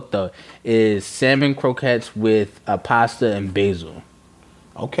to cook though is salmon croquettes with pasta and basil.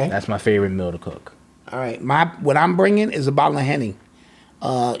 Okay, that's my favorite meal to cook. All right, what I'm bringing is a bottle of Henny.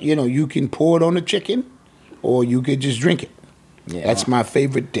 You can pour it on the chicken, or you could just drink it. Yeah, that's my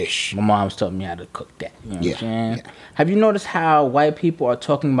favorite dish. My mom's taught me how to cook that. You know what I'm saying? Yeah. Have you noticed how white people are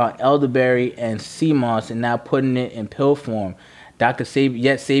talking about elderberry and sea moss and now putting it in pill form? Dr.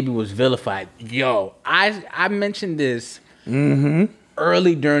 Sebi was vilified. Yo, I mentioned this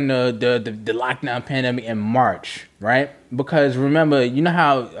early during the lockdown pandemic in March, right? Because remember, you know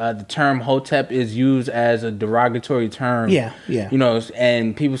how the term Hotep is used as a derogatory term? Yeah.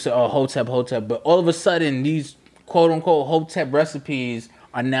 And people say, oh, Hotep. But all of a sudden, these quote-unquote Hotep recipes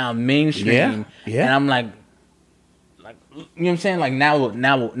are now mainstream. Yeah. And I'm like, you know what I'm saying? Like, now what? You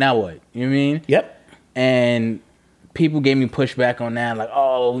know what I mean? Yep. And people gave me pushback on that, like,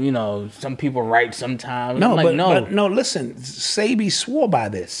 oh, some people write sometimes. No, I'm like, but listen, Sebi swore by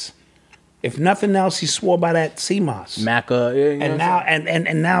this. If nothing else, he swore by that CMOS. Maca. And now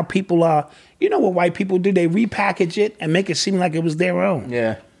and now people are, you know what white people do? They repackage it and make it seem like it was their own.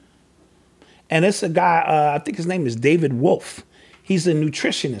 Yeah. And it's a guy, I think his name is David Wolf. He's a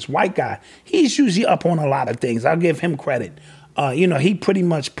nutritionist, white guy. He's usually up on a lot of things. I'll give him credit. He pretty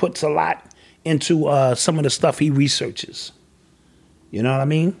much puts a lot into some of the stuff he researches. You know what I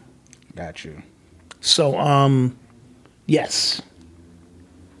mean? Got you. So, yes.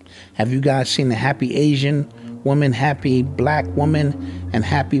 Have you guys seen the happy Asian woman, happy black woman, and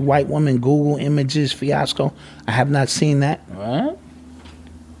happy white woman Google images fiasco? I have not seen that. What?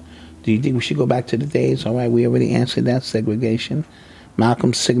 Do you think we should go back to the days? All right, we already answered that. Segregation.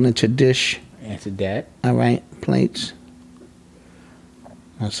 Malcolm's signature dish. Answered that. All right, plates.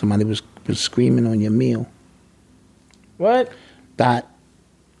 Somebody was screaming on your meal. What?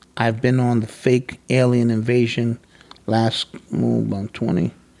 I've been on the fake alien invasion last move on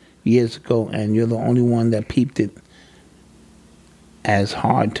 20 years ago, and you're the only one that peeped it as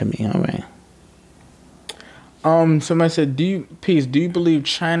hard to me. All right. Somebody said, do you believe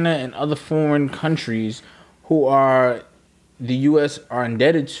China and other foreign countries who are the U.S. are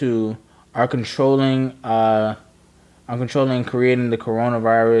indebted to are controlling and creating the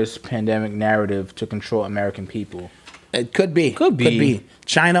coronavirus pandemic narrative to control American people? It could be. Could be.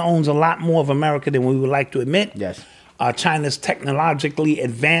 China owns a lot more of America than we would like to admit. Yes. China's technologically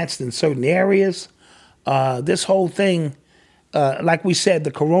advanced in certain areas. This whole thing, like we said,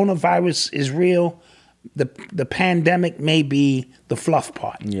 the coronavirus is real. The pandemic may be the fluff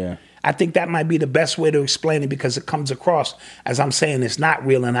part. Yeah. I think that might be the best way to explain it because it comes across as I'm saying it's not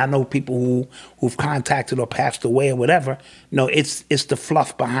real, and I know people who've contacted or passed away or whatever. No, it's the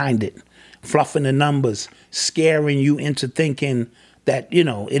fluff behind it, fluffing the numbers, scaring you into thinking that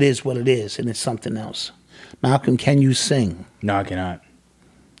it is what it is and it's something else. Malcolm, can you sing? No, I cannot.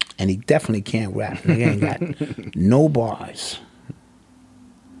 And he definitely can't rap. He ain't got no bars.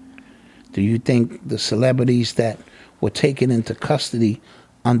 Do you think the celebrities that were taken into custody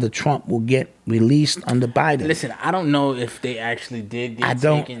under Trump will get released under Biden. Listen, I don't know if they actually did get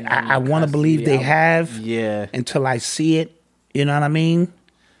taken. I want to believe they have. Yeah. Until I see it. You know what I mean?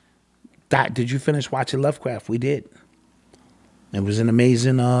 Did you finish watching Lovecraft? We did. It was an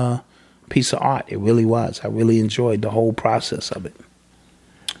amazing piece of art. It really was. I really enjoyed the whole process of it.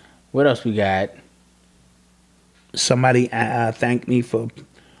 What else we got? Somebody thanked me for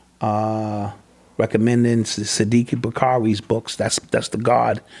recommending Siddiqui Bakari's books. That's the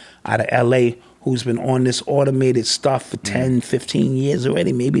God out of L.A. who's been on this automated stuff for 10, 15 years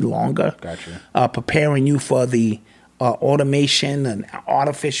already, maybe longer. Gotcha. Preparing you for the automation and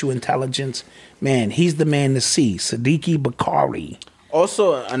artificial intelligence. Man, he's the man to see. Siddiqui Bakari.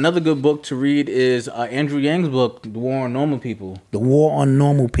 Also, another good book to read is Andrew Yang's book, The War on Normal People. The War on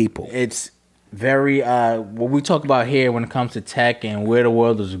Normal People. It's very what we talk about here when it comes to tech and where the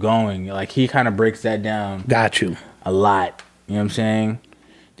world is going. Like, he kind of breaks that down. Got you. A lot. You know what I'm saying?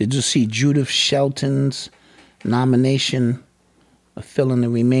 Did you see Judith Shelton's nomination of filling the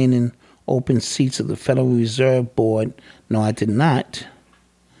remaining open seats of the Federal Reserve Board? No, I did not.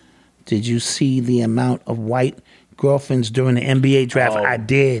 Did you see the amount of white girlfriends during the NBA draft? I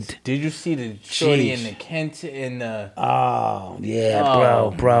did. Did you see the shorty in the Kent in the? Oh yeah,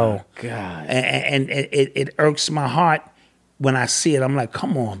 bro. God. And it irks my heart when I see it. I'm like,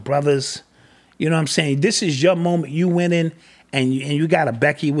 come on, brothers. You know what I'm saying? This is your moment. You went in and you got a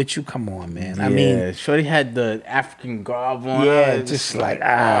Becky with you. Come on, man. Yeah, I mean, shorty had the African garb on. Yeah, just like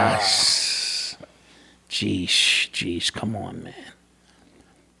jeez, come on, man.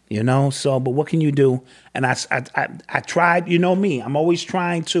 You know, so, but what can you do? And I tried, you know me, I'm always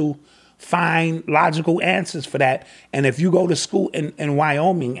trying to find logical answers for that. And if you go to school in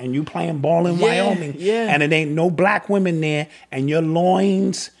Wyoming and you playing ball in Wyoming and it ain't no black women there and your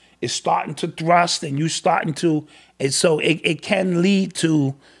loins is starting to thrust and you starting to, and so it can lead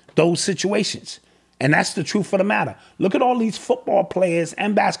to those situations. And that's the truth of the matter. Look at all these football players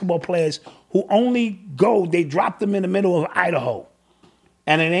and basketball players who only they drop them in the middle of Idaho.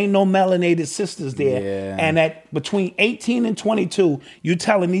 And it ain't no melanated sisters there. Yeah. And at between 18 and 22, you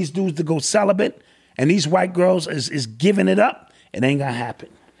telling these dudes to go celibate and these white girls is giving it up, it ain't gonna happen.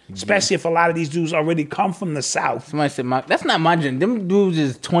 Especially if a lot of these dudes already come from the South. Somebody said, that's not my gen. Them dudes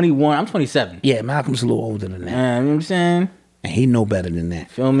is 21. I'm 27. Yeah, Malcolm's a little older than that. You know what I'm saying? And he know better than that.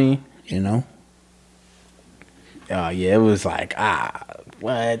 Feel me? You know? Oh, yeah, it was like,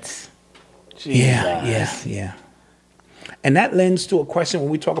 what? Jesus. Yeah. And that lends to a question when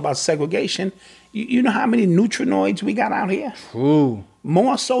we talk about segregation. You know how many neutrinoids we got out here? True.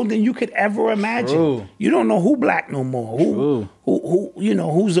 More so than you could ever imagine. True. You don't know who black no more. Who you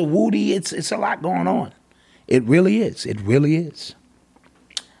know, who's a Woody. It's a lot going on. It really is. It really is.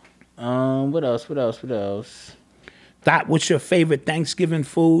 What else? Dot, what's your favorite Thanksgiving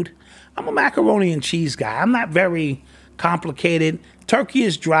food? I'm a macaroni and cheese guy. I'm not very complicated. Turkey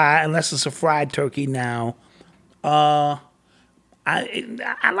is dry unless it's a fried turkey now. I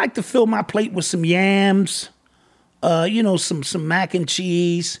like to fill my plate with some yams, some mac and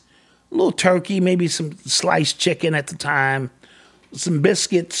cheese, a little turkey, maybe some sliced chicken at the time, some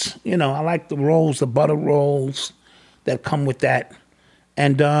biscuits. You know, I like the rolls, the butter rolls that come with that.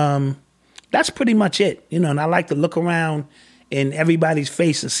 And that's pretty much it. You know, and I like to look around in everybody's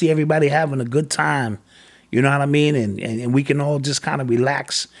face and see everybody having a good time. You know what I mean? And we can all just kind of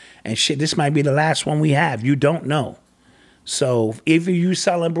relax and shit. This might be the last one we have. You don't know. So if you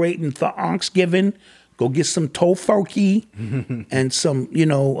celebrating Thanksgiving, go get some tofurkey and some,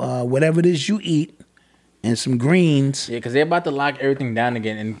 whatever it is you eat and some greens. Yeah, because they're about to lock everything down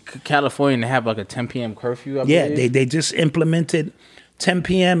again. In California, they have like a 10 p.m. curfew. Yeah, they just implemented 10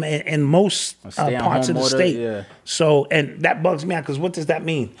 p.m. in most parts of the state. Yeah. So, and that bugs me out because what does that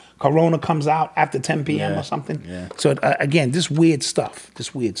mean? Corona comes out after 10 p.m. or something? Yeah. So, again, just weird stuff.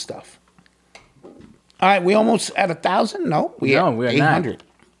 All right, we almost at 1,000? No, we're at 800.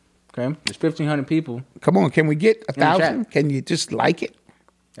 Okay, there's 1,500 people. Come on, can we get 1,000? Can you just like it?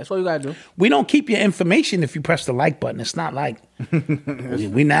 That's all you gotta do. We don't keep your information if you press the like button. It's not like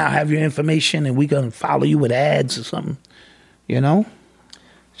we now have your information and we're gonna follow you with ads or something. You know?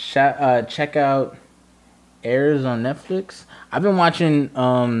 Check out Heirs on Netflix. I've been watching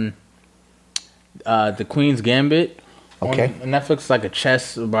The Queen's Gambit. Okay. On Netflix, like a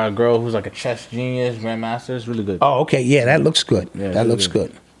chess about a girl who's like a chess genius, grandmaster. It's really good. Oh, okay. Yeah, that looks good. Yeah, that looks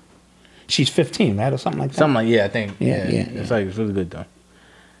good. She's 15, right? Or something like that? I think. Yeah. It's really good, though.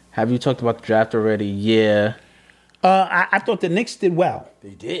 Have you talked about the draft already? Yeah. I thought the Knicks did well.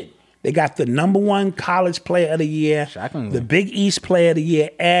 They did. They got the #1 college player of the year, Shockingly. the Big East player of the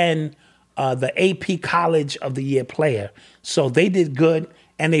year, and the AP College of the Year player. So they did good,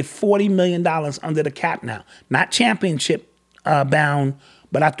 and they $40 million under the cap now. Not championship bound,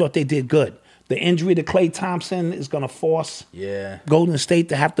 but I thought they did good. The injury to Klay Thompson is going to force Golden State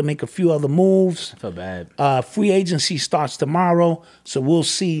to have to make a few other moves. I feel bad. Free agency starts tomorrow, so we'll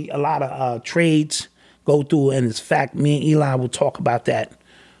see a lot of trades go through. And in fact, me and Eli will talk about that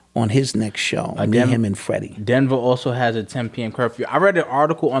on his next show. Him and Freddie. Denver also has a 10 p.m. curfew. I read an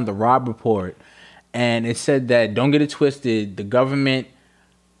article on the Rob Report, and it said that, don't get it twisted, the government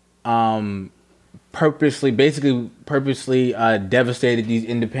purposely devastated these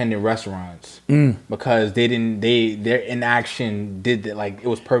independent restaurants because their inaction did that, like it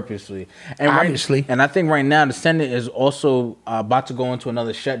was purposely. And obviously, and I think right now the Senate is also about to go into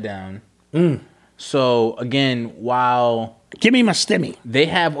another shutdown. So again, while give me my stimmy, they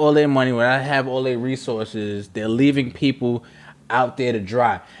have all their money, when I have all their resources, they're leaving people out there to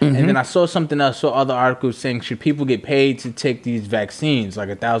dry. And then I saw something else, saw other articles saying, should people get paid to take these vaccines, like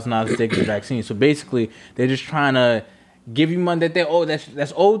 $1,000 to take the vaccine? So basically, they're just trying to give you money that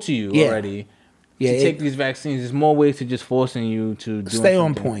that's owed to you already to take these vaccines. There's more ways to just forcing you to do stay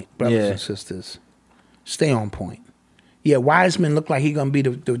on point, brothers and sisters. Stay on point. Yeah, Wiseman looked like he's gonna be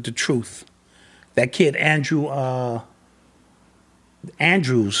the truth. That kid Andrews,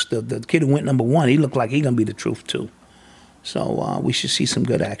 the kid who went number 1, he looked like he's gonna be the truth too. So we should see some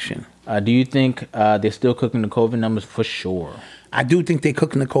good action. Do you think they're still cooking the COVID numbers? For sure. I do think they're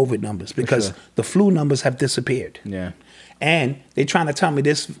cooking the COVID numbers because the flu numbers have disappeared. Yeah. And they're trying to tell me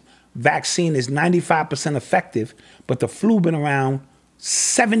this vaccine is 95% effective, but the flu been around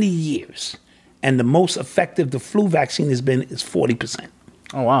 70 years. And the most effective the flu vaccine has been is 40%.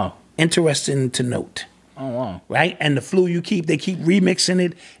 Oh, wow. Interesting to note. Oh, wow. Right? And the flu they keep remixing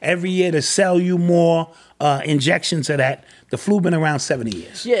it every year to sell you more injections of that. The flu been around 70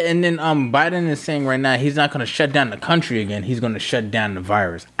 years. Yeah, and then Biden is saying right now he's not going to shut down the country again. He's going to shut down the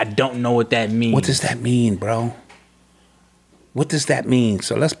virus. I don't know what that means. What does that mean, bro? What does that mean?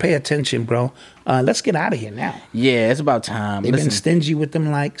 So let's pay attention, bro. Let's get out of here now. Yeah, it's about time. They've been stingy with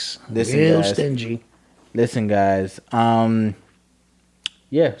them likes. Real stingy. Listen, guys.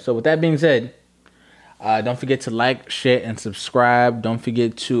 Yeah, so with that being said, don't forget to like, share, and subscribe. Don't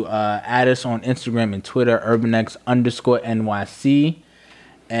forget to add us on Instagram and Twitter, UrbanX_NYC.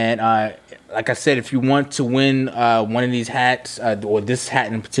 And like I said, if you want to win one of these hats, or this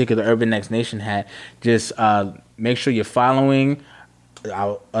hat in particular, Urban X Nation hat, just make sure you're following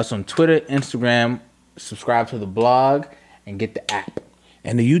us on Twitter, Instagram, subscribe to the blog, and get the app.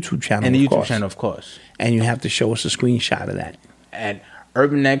 And the YouTube channel, of course. And you have to show us a screenshot of that. At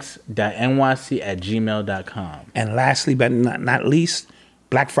urbanx.nyc@gmail.com. And lastly, but not least,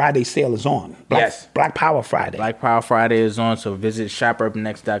 Black Friday sale is on. Black Power Friday. Black Power Friday is on, so visit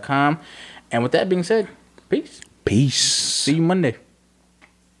shopurbanx.com. And with that being said, peace. Peace. See you Monday.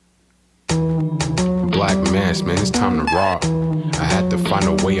 Black mass, man, it's time to rock. I had to find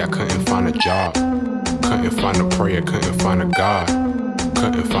a way, I couldn't find a job. Couldn't find a prayer, couldn't find a God.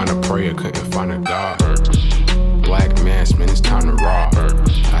 Couldn't find a prayer, couldn't find a God. Black mass, man, it's time to rock.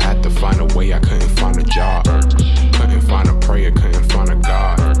 I had to find a way, I couldn't find a job. Couldn't find a prayer, couldn't find a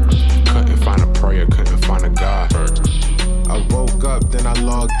God. Couldn't find a prayer, couldn't find a God. I woke up, then I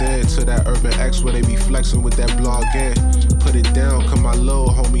logged in to that Urban X where they be flexing with that blog in. Put it down, cause my little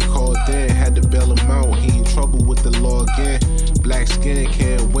homie called in. Had to bail him out, he in trouble with the law again. Black skin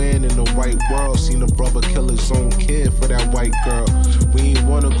can't win in the white world. Seen a brother kill his own kid for that white girl. We ain't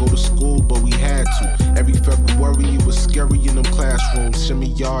wanna go to school, but we had to. Every February it was scary in them classrooms. Shimmy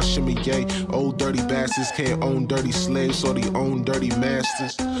y'all, shimmy yay. Old dirty bastards can't own dirty slaves, or they own dirty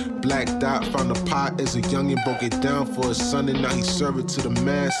masters. Black Dot found a pot as a youngin', broke it down for his son, and now he serve it to the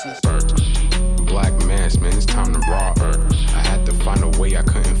masses. Black mass, man, it's time to rock. I had to find a way, I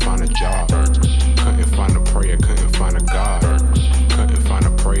couldn't find a job. Couldn't find a prayer, couldn't find a God. Couldn't find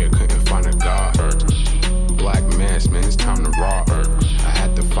a prayer, couldn't find a God. Black mass, man, it's time to rock. I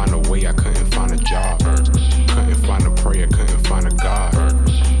had to find a way, I couldn't find a job. Couldn't find a prayer, couldn't find a God.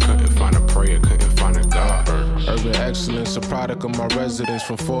 Couldn't find a prayer, couldn't find a God. Urban excellence, a product of my residence.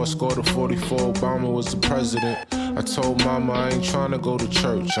 From 40 to 44, Obama was the president. I told mama I ain't tryna go to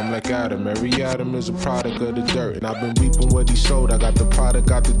church. I'm like Adam, every Adam is a product of the dirt. And I've been reaping what he sowed. I got the product,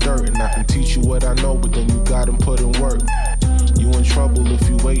 got the dirt. And I can teach you what I know, but then you gotta put in work. You in trouble if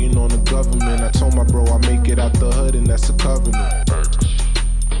you waiting on the government. I told my bro I make it out the hood, and that's a covenant.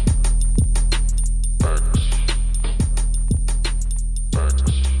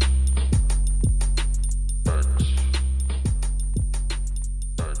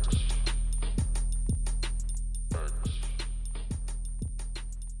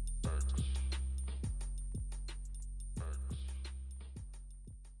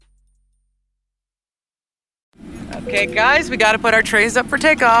 Okay, guys, we gotta put our trays up for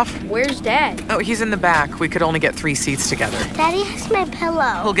takeoff. Where's Dad? Oh, he's in the back. We could only get 3 seats together. Daddy has my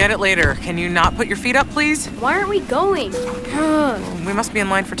pillow. We'll get it later. Can you not put your feet up, please? Why aren't we going? We must be in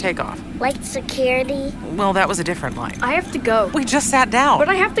line for takeoff. Like security? Well, that was a different line. I have to go. We just sat down. But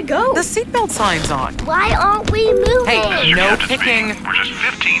I have to go. The seatbelt sign's on. Why aren't we moving? Hey, no kicking. We're just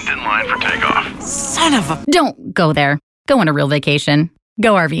 15th in line for takeoff. Son of a... Don't go there. Go on a real vacation.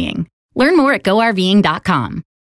 Go RVing. Learn more at GoRVing.com.